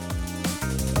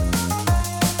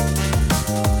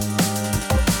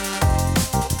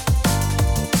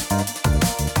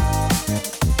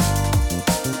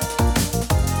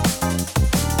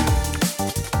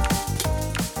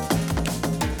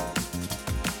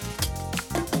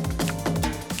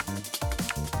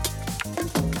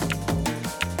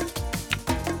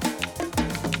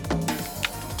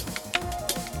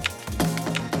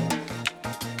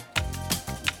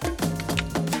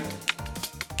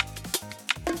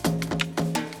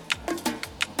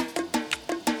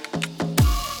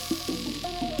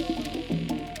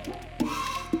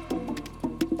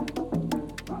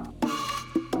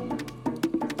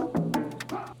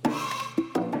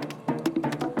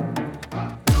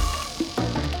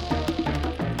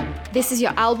 This is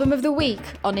your album of the week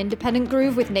on Independent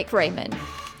Groove with Nick Raymond.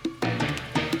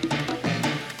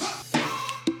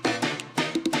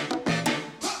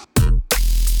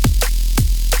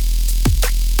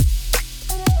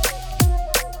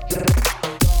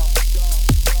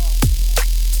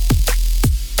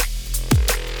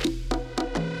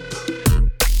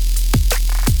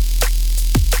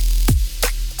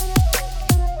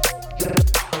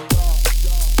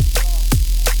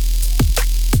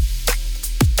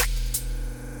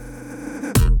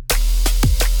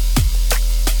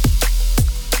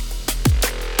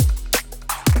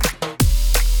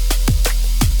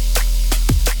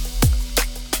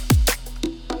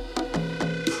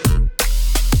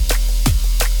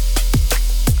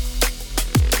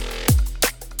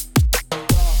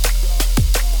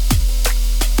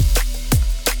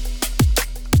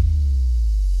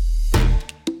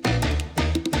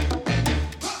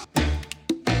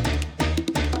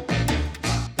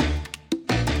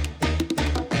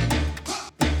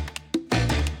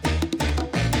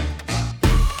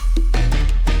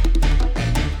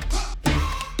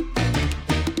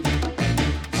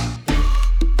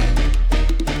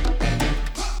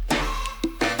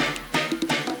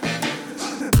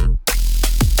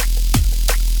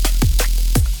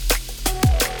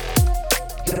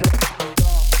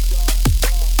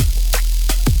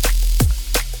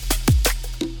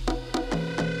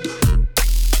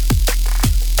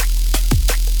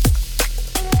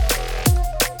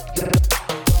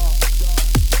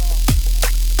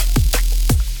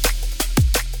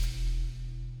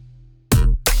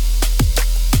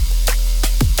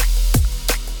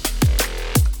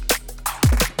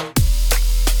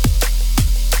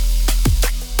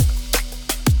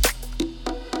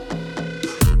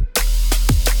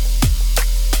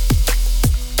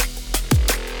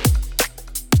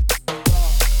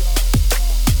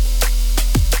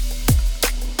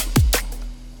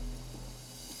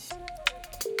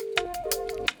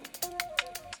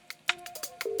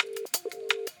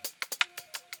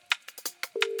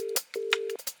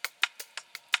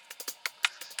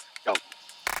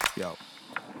 Yo.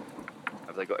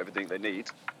 Have they got everything they need?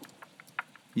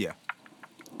 Yeah.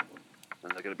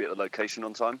 And they're going to be at the location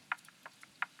on time?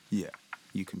 Yeah.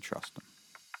 You can trust them.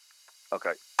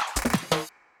 Okay.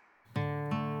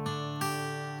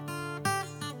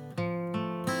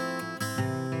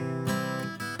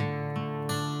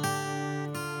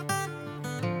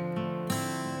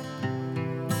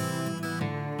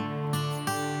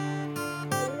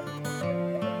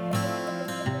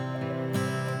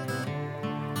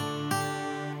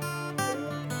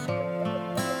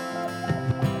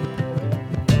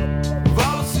 We've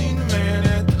all seen the man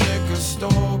at the liquor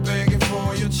store begging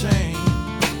for your change.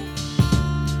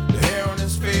 The hair on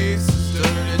his face is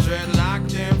dirty,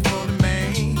 dreadlocked in for the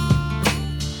main.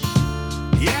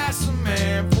 He asked the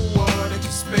man for what he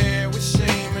could spare with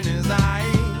shame in his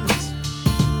eyes.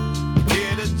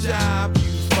 Get a job,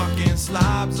 you fucking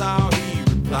slobs, all he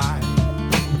replied.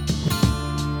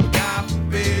 But God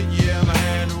forbid you ever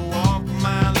had to walk a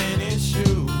mile in his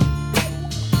shoes.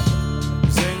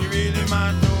 'Cause then you really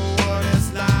might know what it's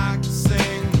like to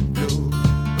sing the blues.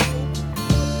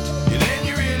 Yeah, then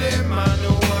you really might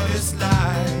know what it's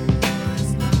like.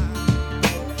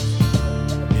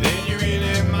 Yeah, then you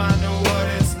really might know what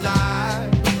it's like.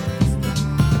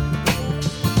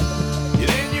 Yeah,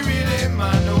 then you really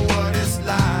might know what it's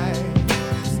like.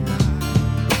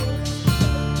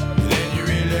 Yeah, then you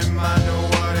really might know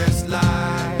what it's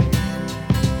like.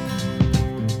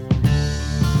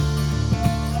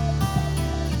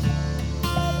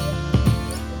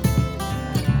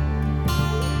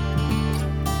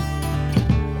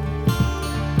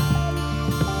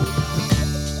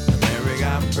 Mary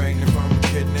got pregnant from a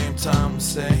kid named Tom,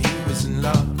 said he was in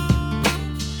love.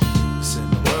 Said,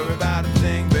 don't worry about a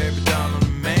thing, baby doll, I'm the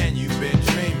man you've been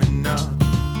dreaming of.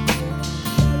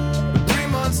 But 3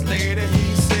 months later,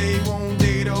 he said he won't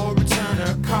date or return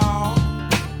her call.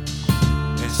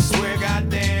 And she swear,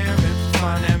 goddamn, if you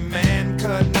find that man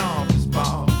cutting off his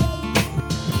balls.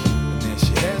 And then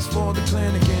she heads for the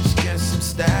clinic and she gets some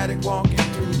static walking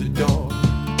through the door.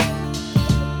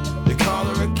 They call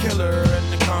her a killer, and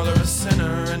they call her a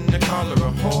sinner, and they call her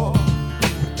a whore.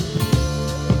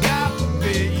 But God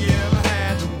forbid you ever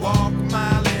had to walk a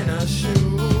mile in her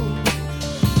shoes.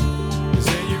 'Cause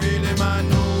then you really might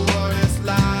know what it's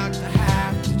like to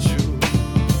have to choose.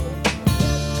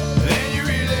 Then you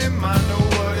really might know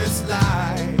what it's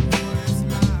like.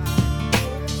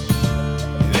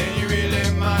 Then you really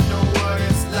might know what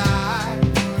it's like.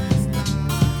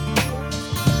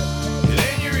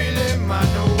 Then you really might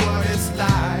know what it's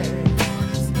like.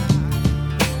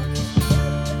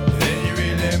 Then you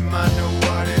really might know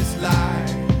what it's like.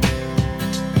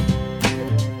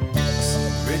 I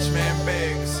seen a rich man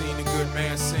beg, I seen a good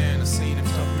man sin, I seen a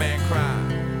tough man cry.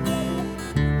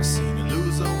 I seen a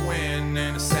loser win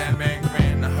and a sad man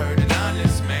grin, I heard an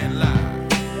honest man lie.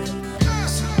 I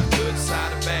seen the good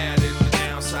side of bad and the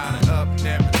downside of up and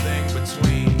everything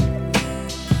between.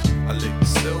 I licked the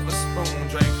silver spoon,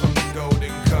 drank from the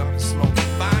golden cup, and smoked the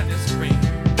finest green.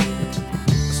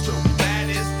 I stroked the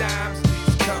baddest dimes at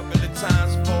least a couple of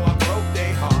times before I broke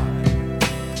their heart.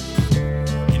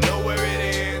 You know where it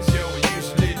ends, yo, it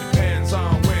usually depends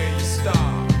on where you start.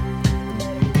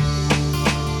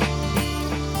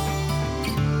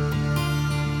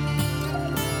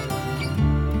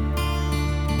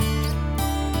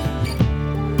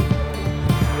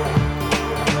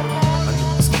 I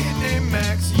knew this kid named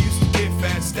Max, he used to get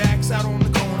fat stacks out on the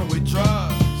corner with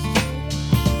drugs.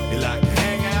 He liked to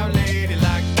hang out late, he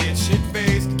liked to get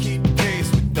shit-faced to keep the pace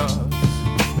with thugs.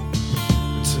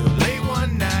 Until late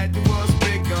one night, there was a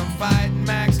big gunfight and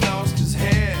Max lost his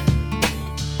head.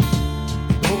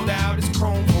 He pulled out his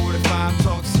chrome 45,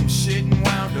 talked some shit and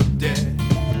wound up dead.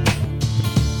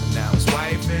 Now his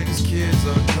wife and his kids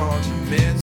are caught in the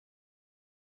midst